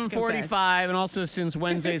what at are you about to confess? 7:45, and also since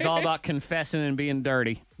Wednesday's all about confessing and being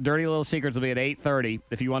dirty. Dirty Little Secrets will be at 8:30.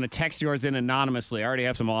 If you want to text yours in anonymously, I already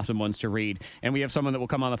have some awesome ones to read. And we have someone that will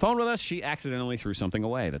come on the phone with us. She accidentally threw something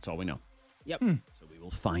away. That's all we know. Yep. So we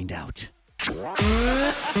will find out.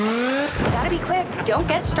 Gotta be quick. Don't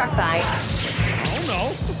get struck by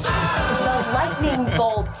Oh, the lightning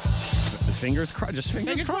bolt. no. Fingers crossed. Just fingers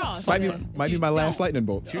Fingers crossed. crossed. Might be my last lightning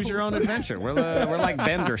bolt. Choose your own adventure. We're like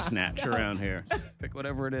Bender Snatch around here. Pick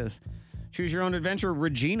whatever it is. Choose your own adventure.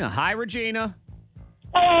 Regina. Hi, Regina.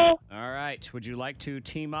 Hello. All right. Would you like to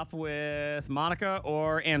team up with Monica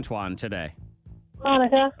or Antoine today?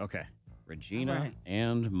 Monica. Okay. Regina All right.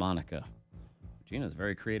 and Monica. Regina's a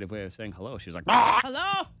very creative way of saying hello. She's like, ah!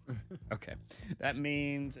 Hello. Okay. That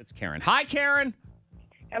means it's Karen. Hi, Karen.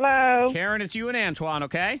 Hello. Karen, it's you and Antoine,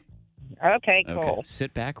 okay? Okay, cool. Okay.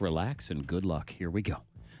 Sit back, relax, and good luck. Here we go.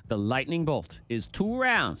 The lightning bolt is 2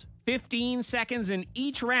 rounds, 15 seconds in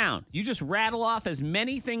each round. You just rattle off as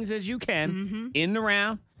many things as you can in the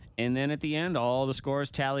round. And then at the end, all the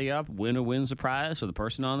scores tally up. Winner wins the prize for the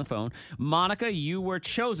person on the phone. Monica, you were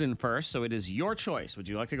chosen first, so it is your choice. Would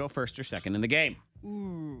you like to go first or second in the game?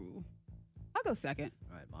 Ooh. I'll go second.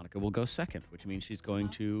 All right, Monica will go second, which means she's going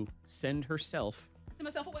to send herself Send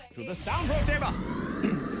myself away. to the soundproof table.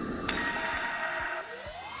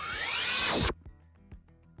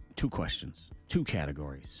 2 questions, 2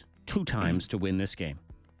 categories, 2 times to win this game.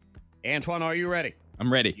 Antoine, are you ready?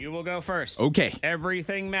 I'm ready. You will go first. Okay.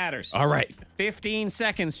 Everything matters. All right. 15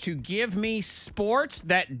 seconds to give me sports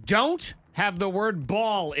that don't have the word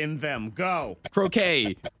ball in them. Go.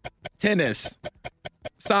 Croquet, tennis,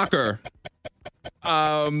 soccer,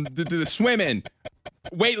 the swimming,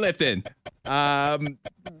 weightlifting, skydiving.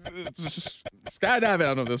 I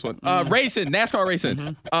don't know this one. Racing, NASCAR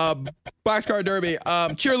racing, boxcar derby,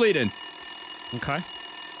 cheerleading. Okay.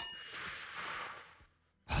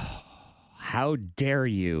 How dare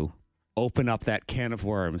you open up that can of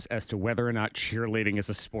worms as to whether or not cheerleading is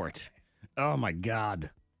a sport? Oh my God.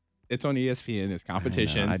 It's on ESPN. It's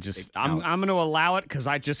competition. I'm going to allow it because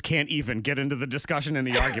I just can't even get into the discussion and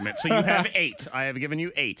the argument. So you have 8. I have given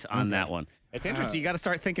you 8 on that one. It's interesting. You got to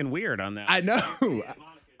start thinking weird on that. I know.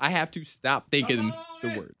 I have to stop thinking the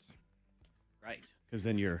words. Right. Because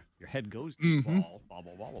then your head goes to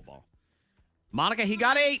ball. Monica, he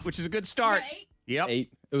got 8, which is a good start. 8? Yep.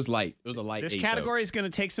 8. It was light. It was a light This 8, category is going to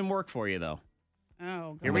take some work for you, though.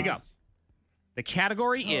 Oh, God. Here we go. The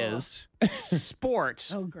category is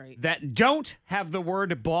sports Oh, great. that don't have the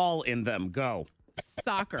word ball in them. Go.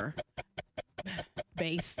 Soccer.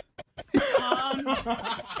 Base.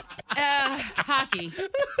 Hockey.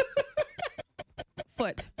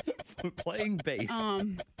 Foot. Playing bass.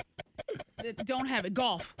 Don't have it.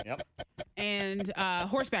 Golf. Yep. And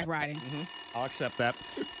horseback riding. I'll accept that.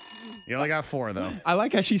 You only got 4, though. I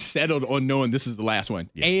like how she settled on knowing this is the last one.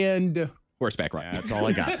 Yeah. And horseback riding. That's all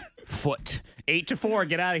I got. Foot. 8-4.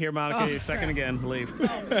 Get out of here, Monica. Second again. Leave.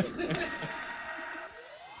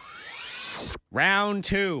 Round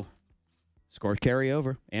 2. Score carry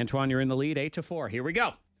over. Antoine, you're in the lead. 8-4. Here we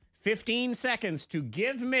go. 15 seconds to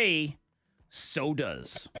give me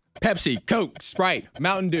sodas. Pepsi, Coke, Sprite,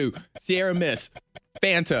 Mountain Dew, Sierra Mist,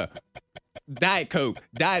 Fanta, Diet Coke,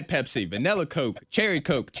 Diet Pepsi, Vanilla Coke, Cherry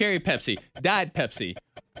Pepsi, Diet Pepsi,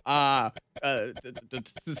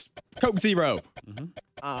 Coke Zero.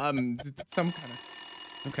 Some kind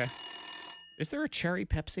of. Okay. Is there a cherry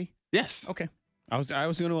Pepsi? Yes. Okay. I was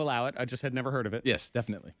going to allow it. I just had never heard of it. Yes,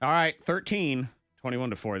 definitely. All right, 13,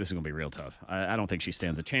 21-4. This is going to be real tough. I don't think she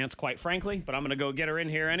stands a chance, quite frankly, but I'm going to go get her in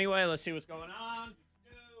here anyway. Let's see what's going on.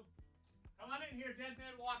 Come on in here, dead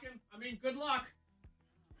man walking. I mean, good luck.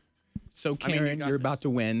 So, Karen, you got you're this. about to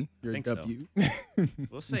win your think so. W.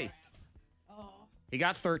 We'll see. He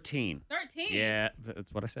got 13. 13. Yeah,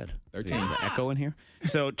 that's what I said. 13. The echo in here.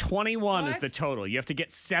 So 21 is What? the total. You have to get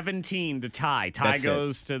 17 to tie. Tie That's it.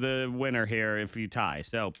 goes to the winner here if you tie.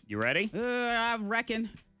 So, you ready? I reckon.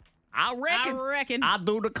 I reckon. I I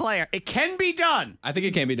do declare. It can be done. I think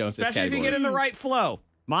it can be done with this Especially if you category. get in the right flow.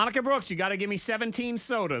 Monica Brooks, you got to give me 17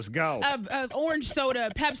 sodas. Go. Orange soda,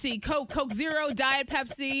 Pepsi, Coke Zero, Diet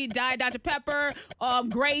Pepsi, Diet Dr. Pepper,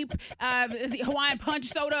 grape, Hawaiian Punch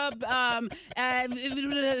soda,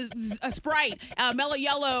 a Sprite, Mellow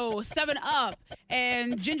Yellow, 7-Up,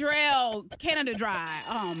 and Ginger Ale, Canada Dry.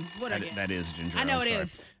 What again? That is ginger. I know I'm it sorry.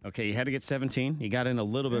 is. Okay, you had to get 17. You got in a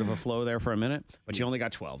little bit of a flow there for a minute, but you only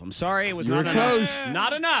got 12. I'm sorry, it was You not were enough. close.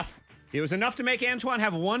 Not enough. It was enough to make Antoine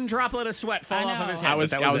have one droplet of sweat fall I off of know. his head. I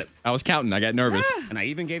was, but that was it. I was counting. I got nervous. And I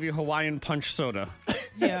even gave you Hawaiian Punch soda.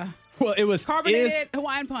 Yeah. Well, it was Carbonated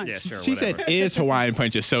Hawaiian Punch. Yeah, sure. She whatever. said, "Is Hawaiian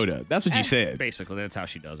Punch a soda?" That's what you said. Basically, that's how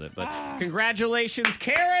she does it. But congratulations,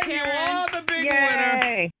 Karen. You are the big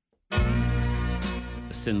Yay. winner.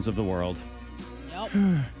 The sins of the world. Yep.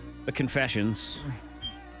 The confessions.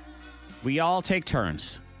 We all take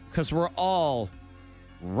turns because we're all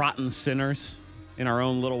rotten sinners in our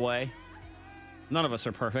own little way. None of us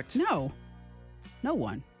are perfect No. No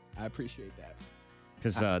one. I appreciate that.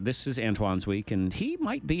 because this is Antoine's week, and he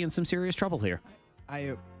might be in some serious trouble here.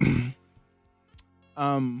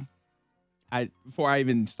 Before I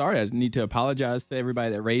even start, I need to apologize to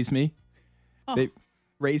everybody that raised me. Oh. They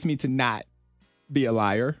raised me to not be a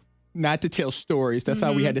liar, not to tell stories. That's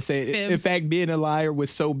how we had to say it. In Fibs. fact, being a liar was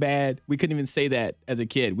so bad, we couldn't even say that as a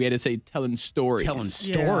kid. We had to say telling stories. Telling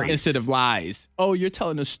stories. Instead of lies. Oh, you're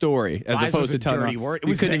telling a story as Lies opposed was to a telling dirty word. It we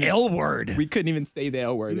was the couldn't even- L word. We couldn't even say the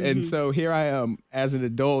L word. And so here I am as an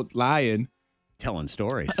adult lying Telling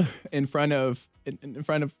stories. in front of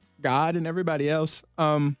God and everybody else.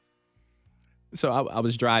 So I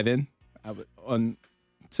was driving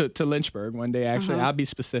to Lynchburg one day, actually. I'll be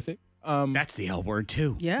specific. That's the L word,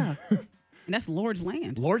 too. Yeah. And that's Lord's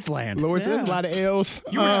land. Lord's land. Lord, there's a lot of L's.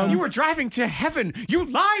 You were driving to heaven. You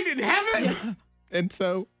lied in heaven. And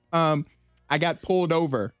so I got pulled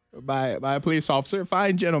over by a police officer,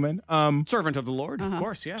 fine gentleman. Servant of the Lord, of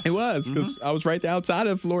course, yes. It was, because I was right outside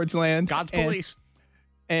of Lord's land. God's police.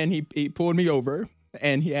 And he pulled me over,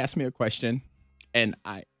 and he asked me a question. And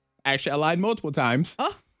I lied multiple times.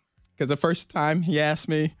 Oh. Because the first time he asked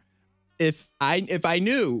me if I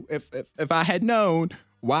had known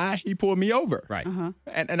why he pulled me over. Right.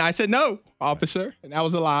 And I said, no, officer. And that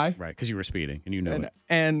was a lie. Right, because you were speeding, and you know it.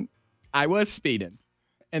 And I was speeding.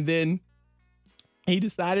 And then he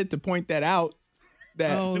decided to point that out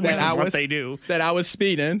that, Which that Which I is what was they do. that I was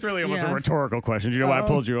speeding. It's really almost a Yes. rhetorical question. Do you know why I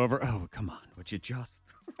pulled you over? Oh, come on. Would you just?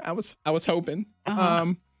 I was hoping.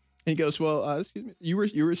 He goes, well, excuse me, you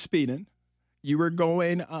were speeding. You were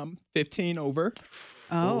going 15 over.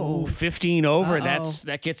 Oh, 15 over. Uh-oh.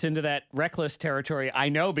 That gets into that reckless territory. I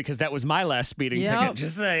know because that was my last speeding Yep. ticket.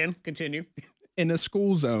 Just saying. Continue. In a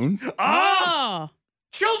school zone. Oh.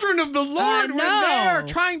 Children of the Lord were no. there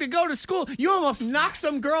trying to go to school. You almost knocked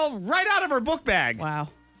some girl right out of her book bag. Wow.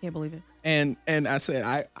 Can't believe it. And I said,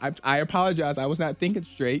 I apologize. I was not thinking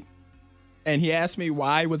straight. And he asked me,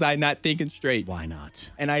 why was I not thinking straight? Why not?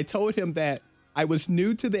 And I told him that I was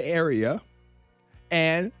new to the area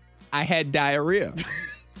and I had diarrhea.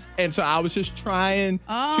 And so I was just trying to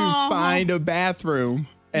find a bathroom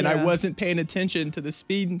and I Yeah. wasn't paying attention to the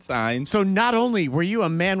speeding signs. So not only were you a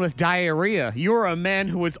man with diarrhea, you were a man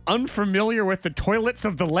who was unfamiliar with the toilets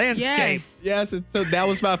of the landscape. Yes. Yes, so that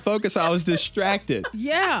was my focus. I was distracted.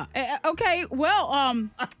 Yeah. Okay. Well,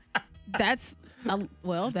 that's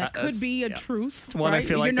that could be a yeah. truth. It's one right? I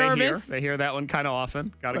feel like You're they hear. nervous. They hear that one kind of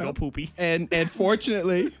often. Gotta go poopy. And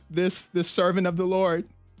fortunately, this servant of the Lord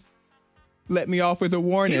let me off with a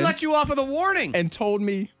warning. He let you off with a warning. and told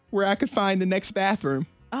me where I could find the next bathroom.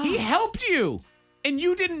 He helped you. And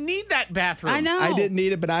you didn't need that bathroom. I know. I didn't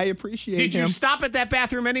need it, but I appreciate Did him. you stop at that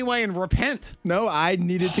bathroom anyway and repent? No, I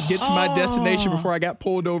needed to get to my destination before I got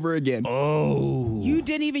pulled over again. Oh. You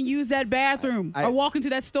didn't even use that bathroom or walk into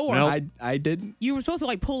that store. I didn't. You were supposed to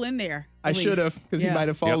like pull in there. I should have, because he might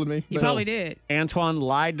have followed me. He but probably did. Antoine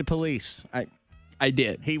lied to police. I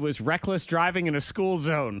did. He was reckless driving in a school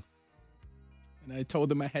zone. And I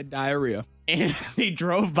told him I had diarrhea. And he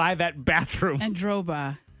drove by that bathroom. And drove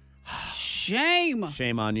by. Shame.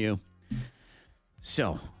 Shame on you.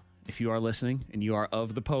 So, if you are listening and you are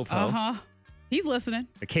of the Popo, He's listening.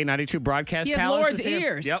 the K92 broadcast He has palace Lord's is here.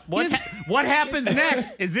 ears. Yep. What happens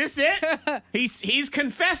next? Is this it? He's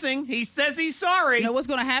confessing. He says he's sorry. You know what's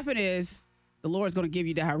going to happen is the Lord's going to give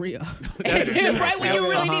you diarrhea. Right when you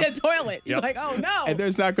really need a toilet. You're like, oh no. And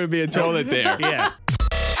there's not going to be a toilet there. Yeah.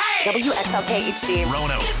 WXLK HD.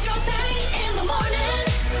 It's your thing in the morning.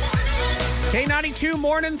 K92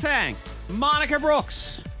 Morning Thang. Monica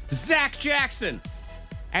Brooks. Zack Jackson.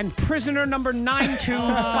 And prisoner number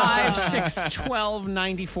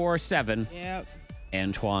 925612947. Yep.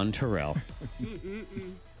 Antoine Terrell.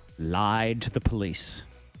 Lied to the police.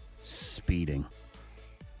 Speeding.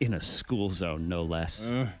 In a school zone, no less.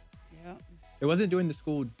 Yep. It wasn't during the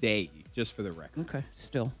school day, just for the record. Okay,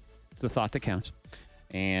 still. It's the thought that counts.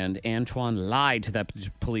 And Antoine lied to that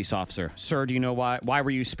police officer. Sir, do you know why? Why were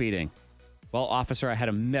you speeding? Well, officer, I had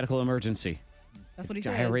a medical emergency. That's what he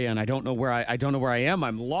Diarrhea, and I don't know where I don't know where I am.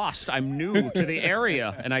 I'm lost. I'm new to the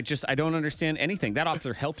area, and I don't understand anything. That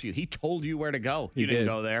officer helped you. He told you where to go. You didn't did.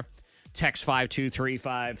 go there. Text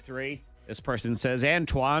 52353. This person says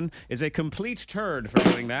Antoine is a complete turd for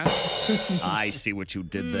doing that. I see what you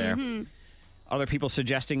did there. Other people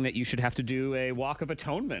suggesting that you should have to do a walk of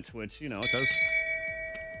atonement, which, it does.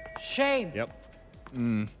 Shame. Yep.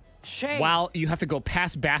 Shame. While you have to go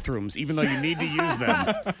past bathrooms, even though you need to use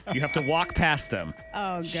them, you have to walk past them.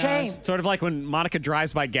 Oh, gosh. Shame. Sort of like when Monica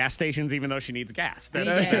drives by gas stations, even though she needs gas. That's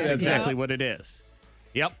Yes, exactly yep. what it is.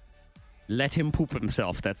 Yep. Let him poop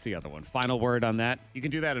himself. That's the other one. Final word on that. You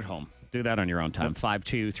can do that at home. Do that on your own time.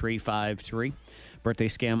 52353. Birthday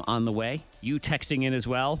scam on the way. You texting in as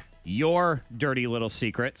well. Your dirty little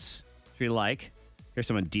secrets, if you like. Here's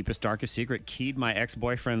someone deepest, darkest secret. Keyed my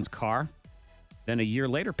ex-boyfriend's car. Then a year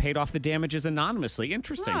later, paid off the damages anonymously.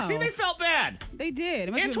 Interesting. Wow. See, they felt bad. They did.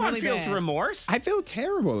 It must have been Antoine really feels bad. remorse. I feel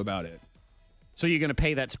terrible about it. So you're going to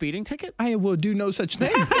pay that speeding ticket? I will do no such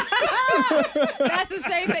thing. That's the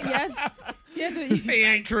same thing. Yes. You have to, He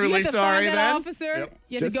ain't truly you have to sorry find that then. officer. Yep.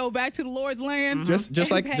 You have Just- to go back to the Lord's land. just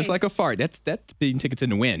and pay. like a fart. That speeding ticket's in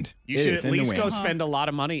the wind. You It should is at in the least go wind. spend a lot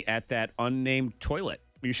of money at that unnamed toilet.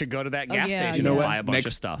 You should go to that gas yeah, station you know and what? buy a bunch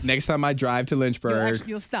of stuff. Next time I drive to Lynchburg,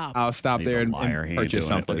 You'll stop. I'll stop He's there a and liar. He ain't purchase doing it.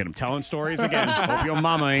 something. Look at him telling stories again. Hope your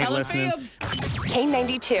mama ain't Tell him listening. fibs.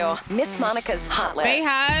 K92, Miss Monica's Hot List.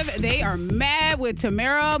 Bayhive, they are mad with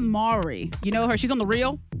Tamara Mowry. You know her. She's on The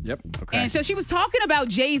Real. Yep. Okay. And so she was talking about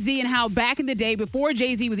Jay-Z and how back in the day, before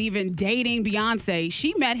Jay-Z was even dating Beyonce,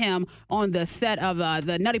 she met him on the set of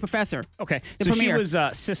The Nutty Professor. Okay. The So premiere. she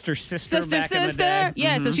was sister back in the day. Sister.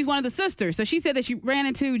 Yeah, Mm-hmm. so she's one of the sisters. So she said that she ran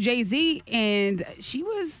into Jay-Z and she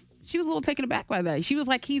was a little taken aback by that. She was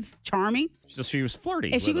like, he's charming. So she was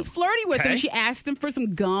flirty. And she was flirty with him. Okay. She asked him for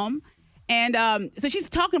some gum. And so she's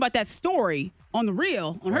talking about that story on The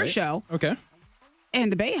Real, on her Right. show. Okay. And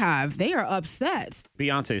the Bayhive, they are upset.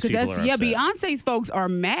 Beyonce's Because people are upset. Beyonce's folks are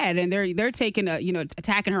mad and they're taking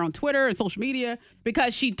attacking her on Twitter and social media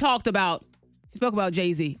because she spoke about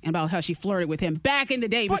Jay-Z and about how she flirted with him back in the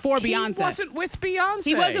day before Beyonce. He wasn't with Beyonce.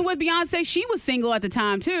 He wasn't with Beyonce. She was single at the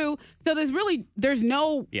time too. So there's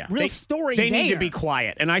no real story They there. need to be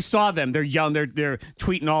quiet. And I saw them. They're young. They're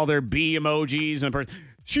tweeting all their B emojis and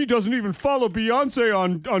she doesn't even follow Beyonce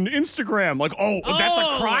on Instagram. Like, oh, that's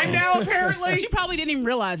a crime now, apparently? She probably didn't even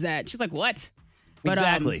realize that. She's like, what? But,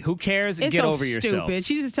 Exactly. Who cares? It's Get so over yourself. stupid.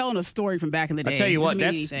 She's just telling a story from back in the day. I tell you what, Doesn't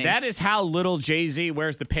mean anything. that is how little Jay-Z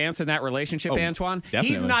wears the pants in that relationship, Antoine. Definitely.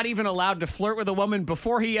 He's not even allowed to flirt with a woman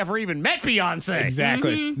before he ever even met Beyonce.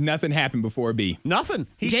 Exactly. Nothing happened before B. Nothing.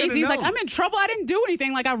 He should have Jay-Z's like, known. I'm in trouble. I didn't do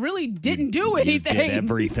anything. Like, I really didn't do You anything. did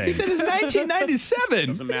everything. He said it's 1997.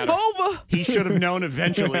 Doesn't matter. Over. He should have known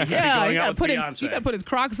eventually. He'd be Yeah, going you out gotta with put Beyonce. you gotta put his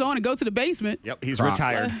Crocs on and go to the basement. Yep, he's Crocs.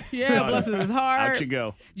 retired. Yeah, bless his heart. Out you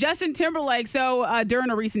go. Justin Timberlake. So during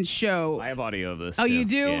a recent show, I have audio of this. oh, too. you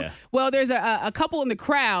do? Yeah. Well, there's a couple in the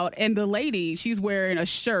crowd, and the lady, she's wearing a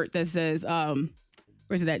shirt that says,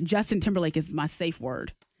 where's it at? Justin Timberlake is my safe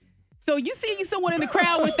word. So you see someone in the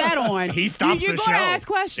crowd with that on. He stops you're the going show. to ask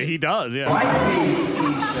questions. He does, yeah. Wifey's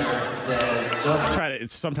t-shirt says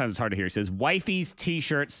just Sometimes it's hard to hear. He says, wifey's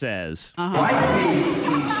t-shirt says. Wifey's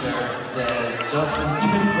t-shirt says Justin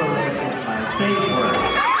Timberlake is my safe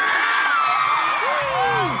word.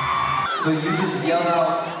 So you just yell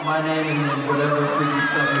out my name and then whatever freaky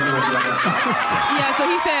stuff you're doing, you have to stop. Yeah, so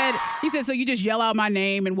he said, so you just yell out my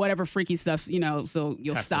name and whatever freaky stuff, so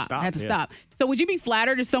you'll Has to stop. stop, Have to yeah. stop. So would you be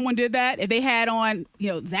flattered if someone did that? If they had on,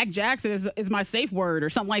 Zack Jackson is my safe word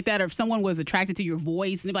or something like that, or if someone was attracted to your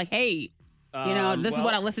voice and they'd be like, hey, this is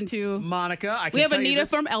what I listen to. Monica, I can We have tell you Anita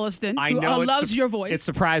this. from Elliston I who know loves your voice. It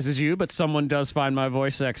surprises you, but someone does find my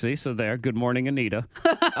voice sexy. So there. Good morning, Anita.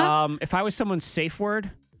 If I was someone's safe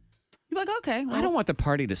word, You're like, okay. Well, I don't want the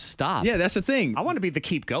party to stop. Yeah, that's the thing. I want to be the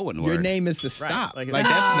keep going word. Your name is to stop. Right. Like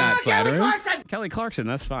that's not flattering. Kelly Clarkson,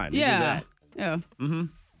 that's fine. We do Yeah. that. Yeah.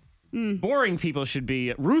 Boring people should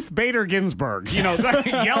be Ruth Bader Ginsburg. Yell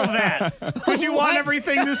that because you want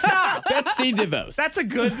everything to stop. Betsy DeVos. That's a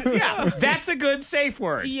good, that's a good safe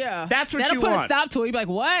word. Yeah. That's what That'll you put want. a stop to it. You'd be like,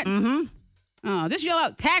 what? Mm-hmm. Just yell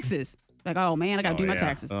out taxes. Like, oh, man, I got to do my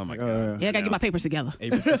taxes. Oh, my God. Yeah, I got to get my papers together.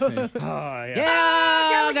 April 15th. Oh, yeah.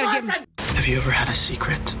 Yeah, I got to get Have you ever had a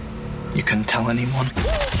secret you couldn't tell anyone?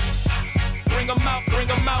 Bring 'em out, bring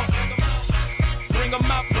 'em out. Bring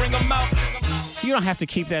 'em out, bring 'em out. You don't have to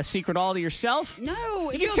keep that secret all to yourself. No,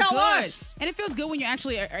 it You can feels tell good. us. And it feels good when you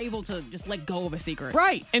actually are able to just let go of a secret.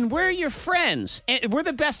 Right. And we're your friends. And we're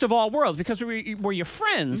the best of all worlds because we're your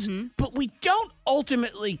friends, but we don't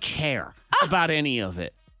ultimately care about any of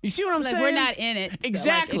it. You see what I'm Like, saying? we're not in it. So,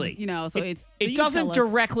 Exactly. so it's... It you doesn't tell us.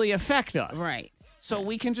 directly affect us. Right. So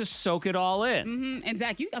we can just soak it all in. And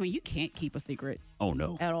Zach, you can't keep a secret Oh,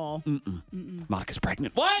 no. at all. Monica's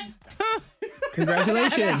pregnant. What?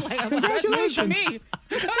 Congratulations. Congratulations for me.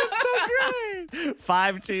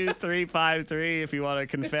 52353 if you want to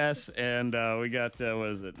confess. And we got, what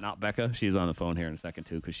is it? Not Becca. She's on the phone here in a second,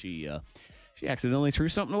 too, because she accidentally threw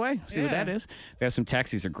something away. See what that is? We have some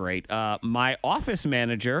texts. These are great. My office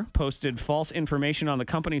manager posted false information on the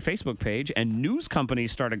company Facebook page, and news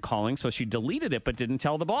companies started calling, so she deleted it but didn't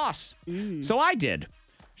tell the boss. So I did.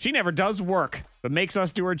 She never does work, but makes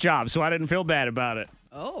us do her job, so I didn't feel bad about it.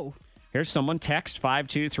 Oh. Here's someone text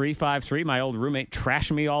 52353. My old roommate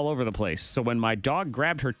trashed me all over the place. So when my dog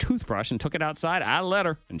grabbed her toothbrush and took it outside, I let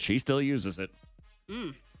her, and she still uses it.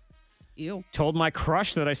 Ew. Told my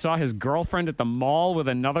crush that I saw his girlfriend at the mall with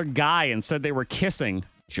another guy and said they were kissing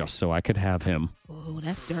just so I could have him. Oh,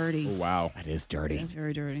 that's dirty. Oh, wow. That is dirty. That's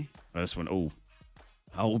very dirty. This one,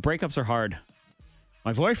 breakups are hard.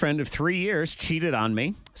 My boyfriend of 3 years cheated on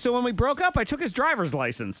me. So when we broke up, I took his driver's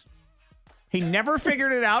license. He never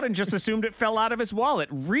figured it out and just assumed it fell out of his wallet.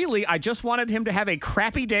 Really, I just wanted him to have a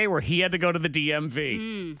crappy day where he had to go to the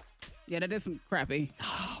DMV. Yeah, that is some crappy.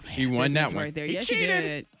 She won that one. Right there. He Yes, cheated. you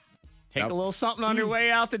did. Take a little something on your way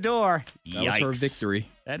out the door. That was her Yikes. victory.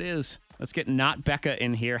 That is. Let's get Not Becca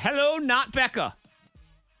in here. Hello, Not Becca.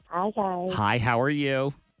 Hi, guys. Hi, how are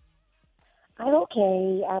you? I'm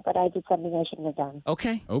okay, but I did something I shouldn't have done.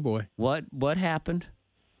 Okay. Oh, boy. What happened?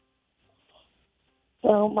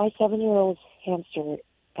 So my 7-year-old hamster,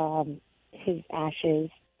 his ashes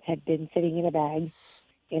had been sitting in a bag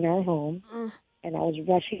in our home, and I was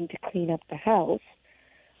rushing to clean up the house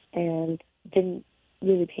and didn't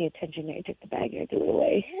really pay attention. I took the bag and I threw it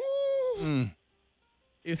away.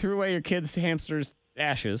 You threw away your kid's hamster's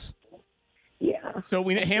ashes. Yeah. So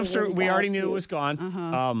we already knew it was gone.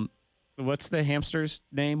 Uh-huh. What's the hamster's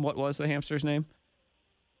name? What was the hamster's name?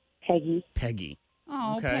 Peggy. Peggy.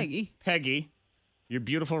 Oh, Peggy. Peggy. Your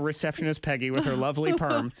beautiful receptionist, Peggy, with her lovely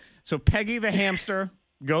perm. So Peggy the hamster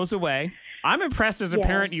goes away. I'm impressed as a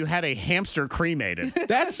parent you had a hamster cremated.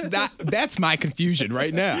 That's my confusion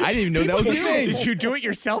right now. I didn't even know that was a thing. Did you do it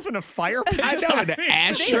yourself in a fire pit? I know, in an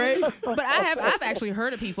ashtray. But I've actually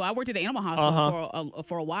heard of people. I worked at the animal hospital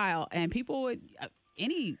for a while, and people would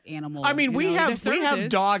any animal. I mean, we have services.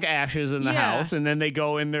 dog ashes in the Yeah. house, and then they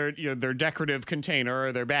go in their their decorative container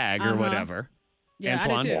or their bag or whatever. Yeah,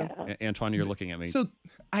 Antoine, I do too. Antoine, you're looking at me. So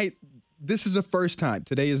this is the first time.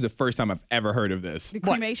 Today is the first time I've ever heard of this. The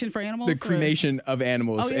cremation for animals? The cremation of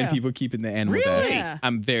animals and people keeping the animals. Really? Yeah.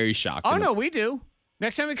 I'm very shocked. Oh, no, we do.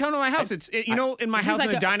 Next time we come to my house, in my house, like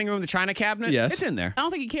in the dining room, the china cabinet, Yes. it's in there. I don't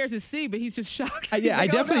think he cares to see, but he's just shocked. Yeah, I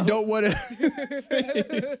definitely don't want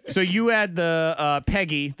to. So you had the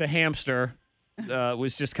Peggy, the hamster,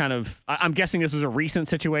 was just kind of, I'm guessing this was a recent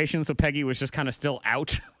situation, so Peggy was just kind of still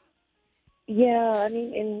out. Yeah, I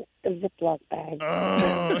mean, in a Ziploc bag.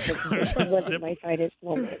 Oh. It wasn't my finest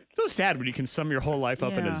moment. So sad when you can sum your whole life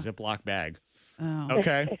up in a Yeah. Ziploc bag. Oh.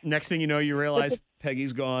 Okay. Next thing you know, you realize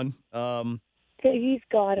Peggy's gone. Peggy's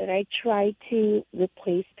gone, and I tried to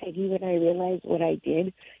replace Peggy when I realized what I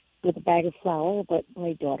did with a bag of flour, but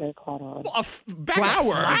my daughter caught on. A bag of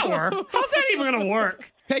flour? How's that even going to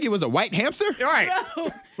work? Peggy was a white hamster? All right.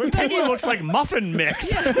 When Peggy looks like muffin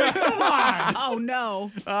mix. Come on. Oh,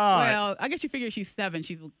 no. Well, I guess you figure she's 7.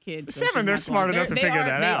 She's a kid. So 7, they're smart enough to figure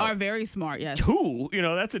that out. They are very smart, yes. 2,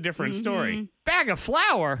 that's a different story. Bag of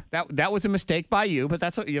flour. That was a mistake by you, but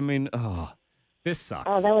that's what I mean. Oh, this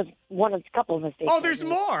sucks. Oh, that was one of a couple of mistakes. Oh, there's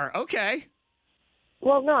more. Okay.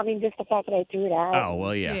 Well, no, I mean, just the fact that I threw it out. Oh,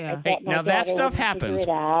 well, yeah. Yeah. Hey, my now that daughter stuff wouldn't figure happens, it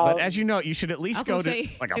out. but as you know, you should at least go to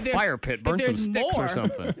like a fire pit, burn some sticks or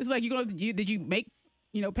something. It's like, did you make,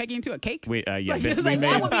 Peggy into a cake? Yeah, It's we like, made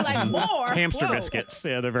that would be like more. hamster Whoa. biscuits.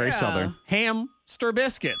 Yeah, they're very Yeah. southern. Hamster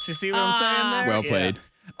biscuits. You see what I'm saying there? Well played.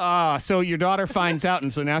 Yeah. So your daughter finds out,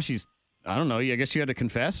 and so now she's, I don't know, I guess you had to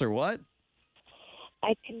confess or what?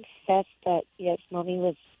 I confessed that, yes, Mommy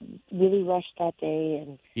was really rushed that day,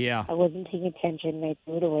 and Yeah. I wasn't paying attention, and I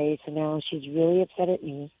threw it away, so now she's really upset at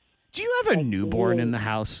me. Do you have a newborn in the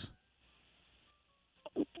house?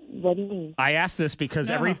 What do you mean? I asked this because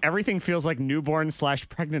everything feels like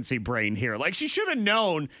newborn/pregnancy brain here. Like she should have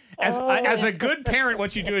known. As a good parent,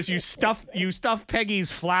 what you do is you stuff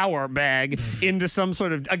Peggy's flour bag into some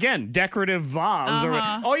sort of, again, decorative vase. Or,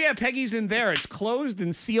 oh yeah, Peggy's in there. It's closed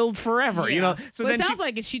and sealed forever. Yeah. So well, then it sounds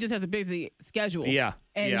like she just has a busy schedule. Yeah.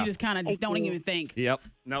 And yeah. you just kind of don't even think. Yep.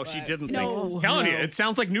 No, she didn't think. No, I'm telling you, no. it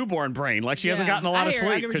sounds like newborn brain. Like she hasn't gotten a lot of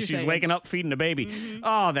sleep because she's waking up feeding a baby.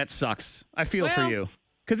 Oh, that sucks. I feel for you.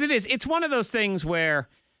 Because it's one of those things where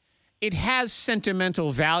it has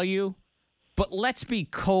sentimental value, but let's be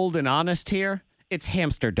cold and honest here. It's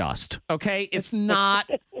hamster dust, okay? It's not.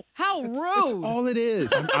 How rude. That's all it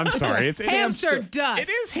is. I'm sorry. It's hamster dust. It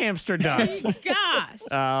is hamster dust. Gosh.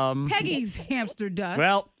 Peggy's hamster dust.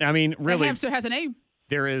 Well, I mean, really. The hamster has a name.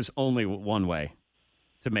 There is only one way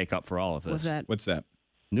to make up for all of this. What's that?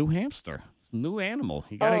 New hamster. New animal.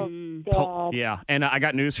 You gotta, God. yeah. And I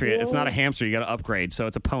got news for you. It's not a hamster. You got to upgrade. So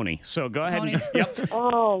it's a pony. So go ahead. Pony? And, yep.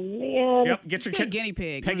 Oh, man. Yep. Get your Get a guinea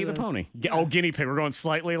pig. Peggy the pony. Guinea pig. We're going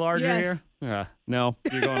slightly larger Yes. here. No,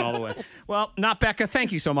 you're going all the way. Well, not Becca.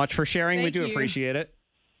 Thank you so much for sharing. We Thank do you. appreciate it.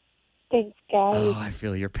 Thanks, guys. Oh, I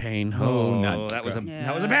feel your pain. That was a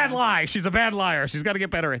bad lie. She's a bad liar. She's got to get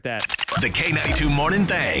better at that. The K92 Morning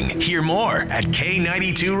Thing. Hear more at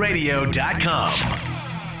K92Radio.com.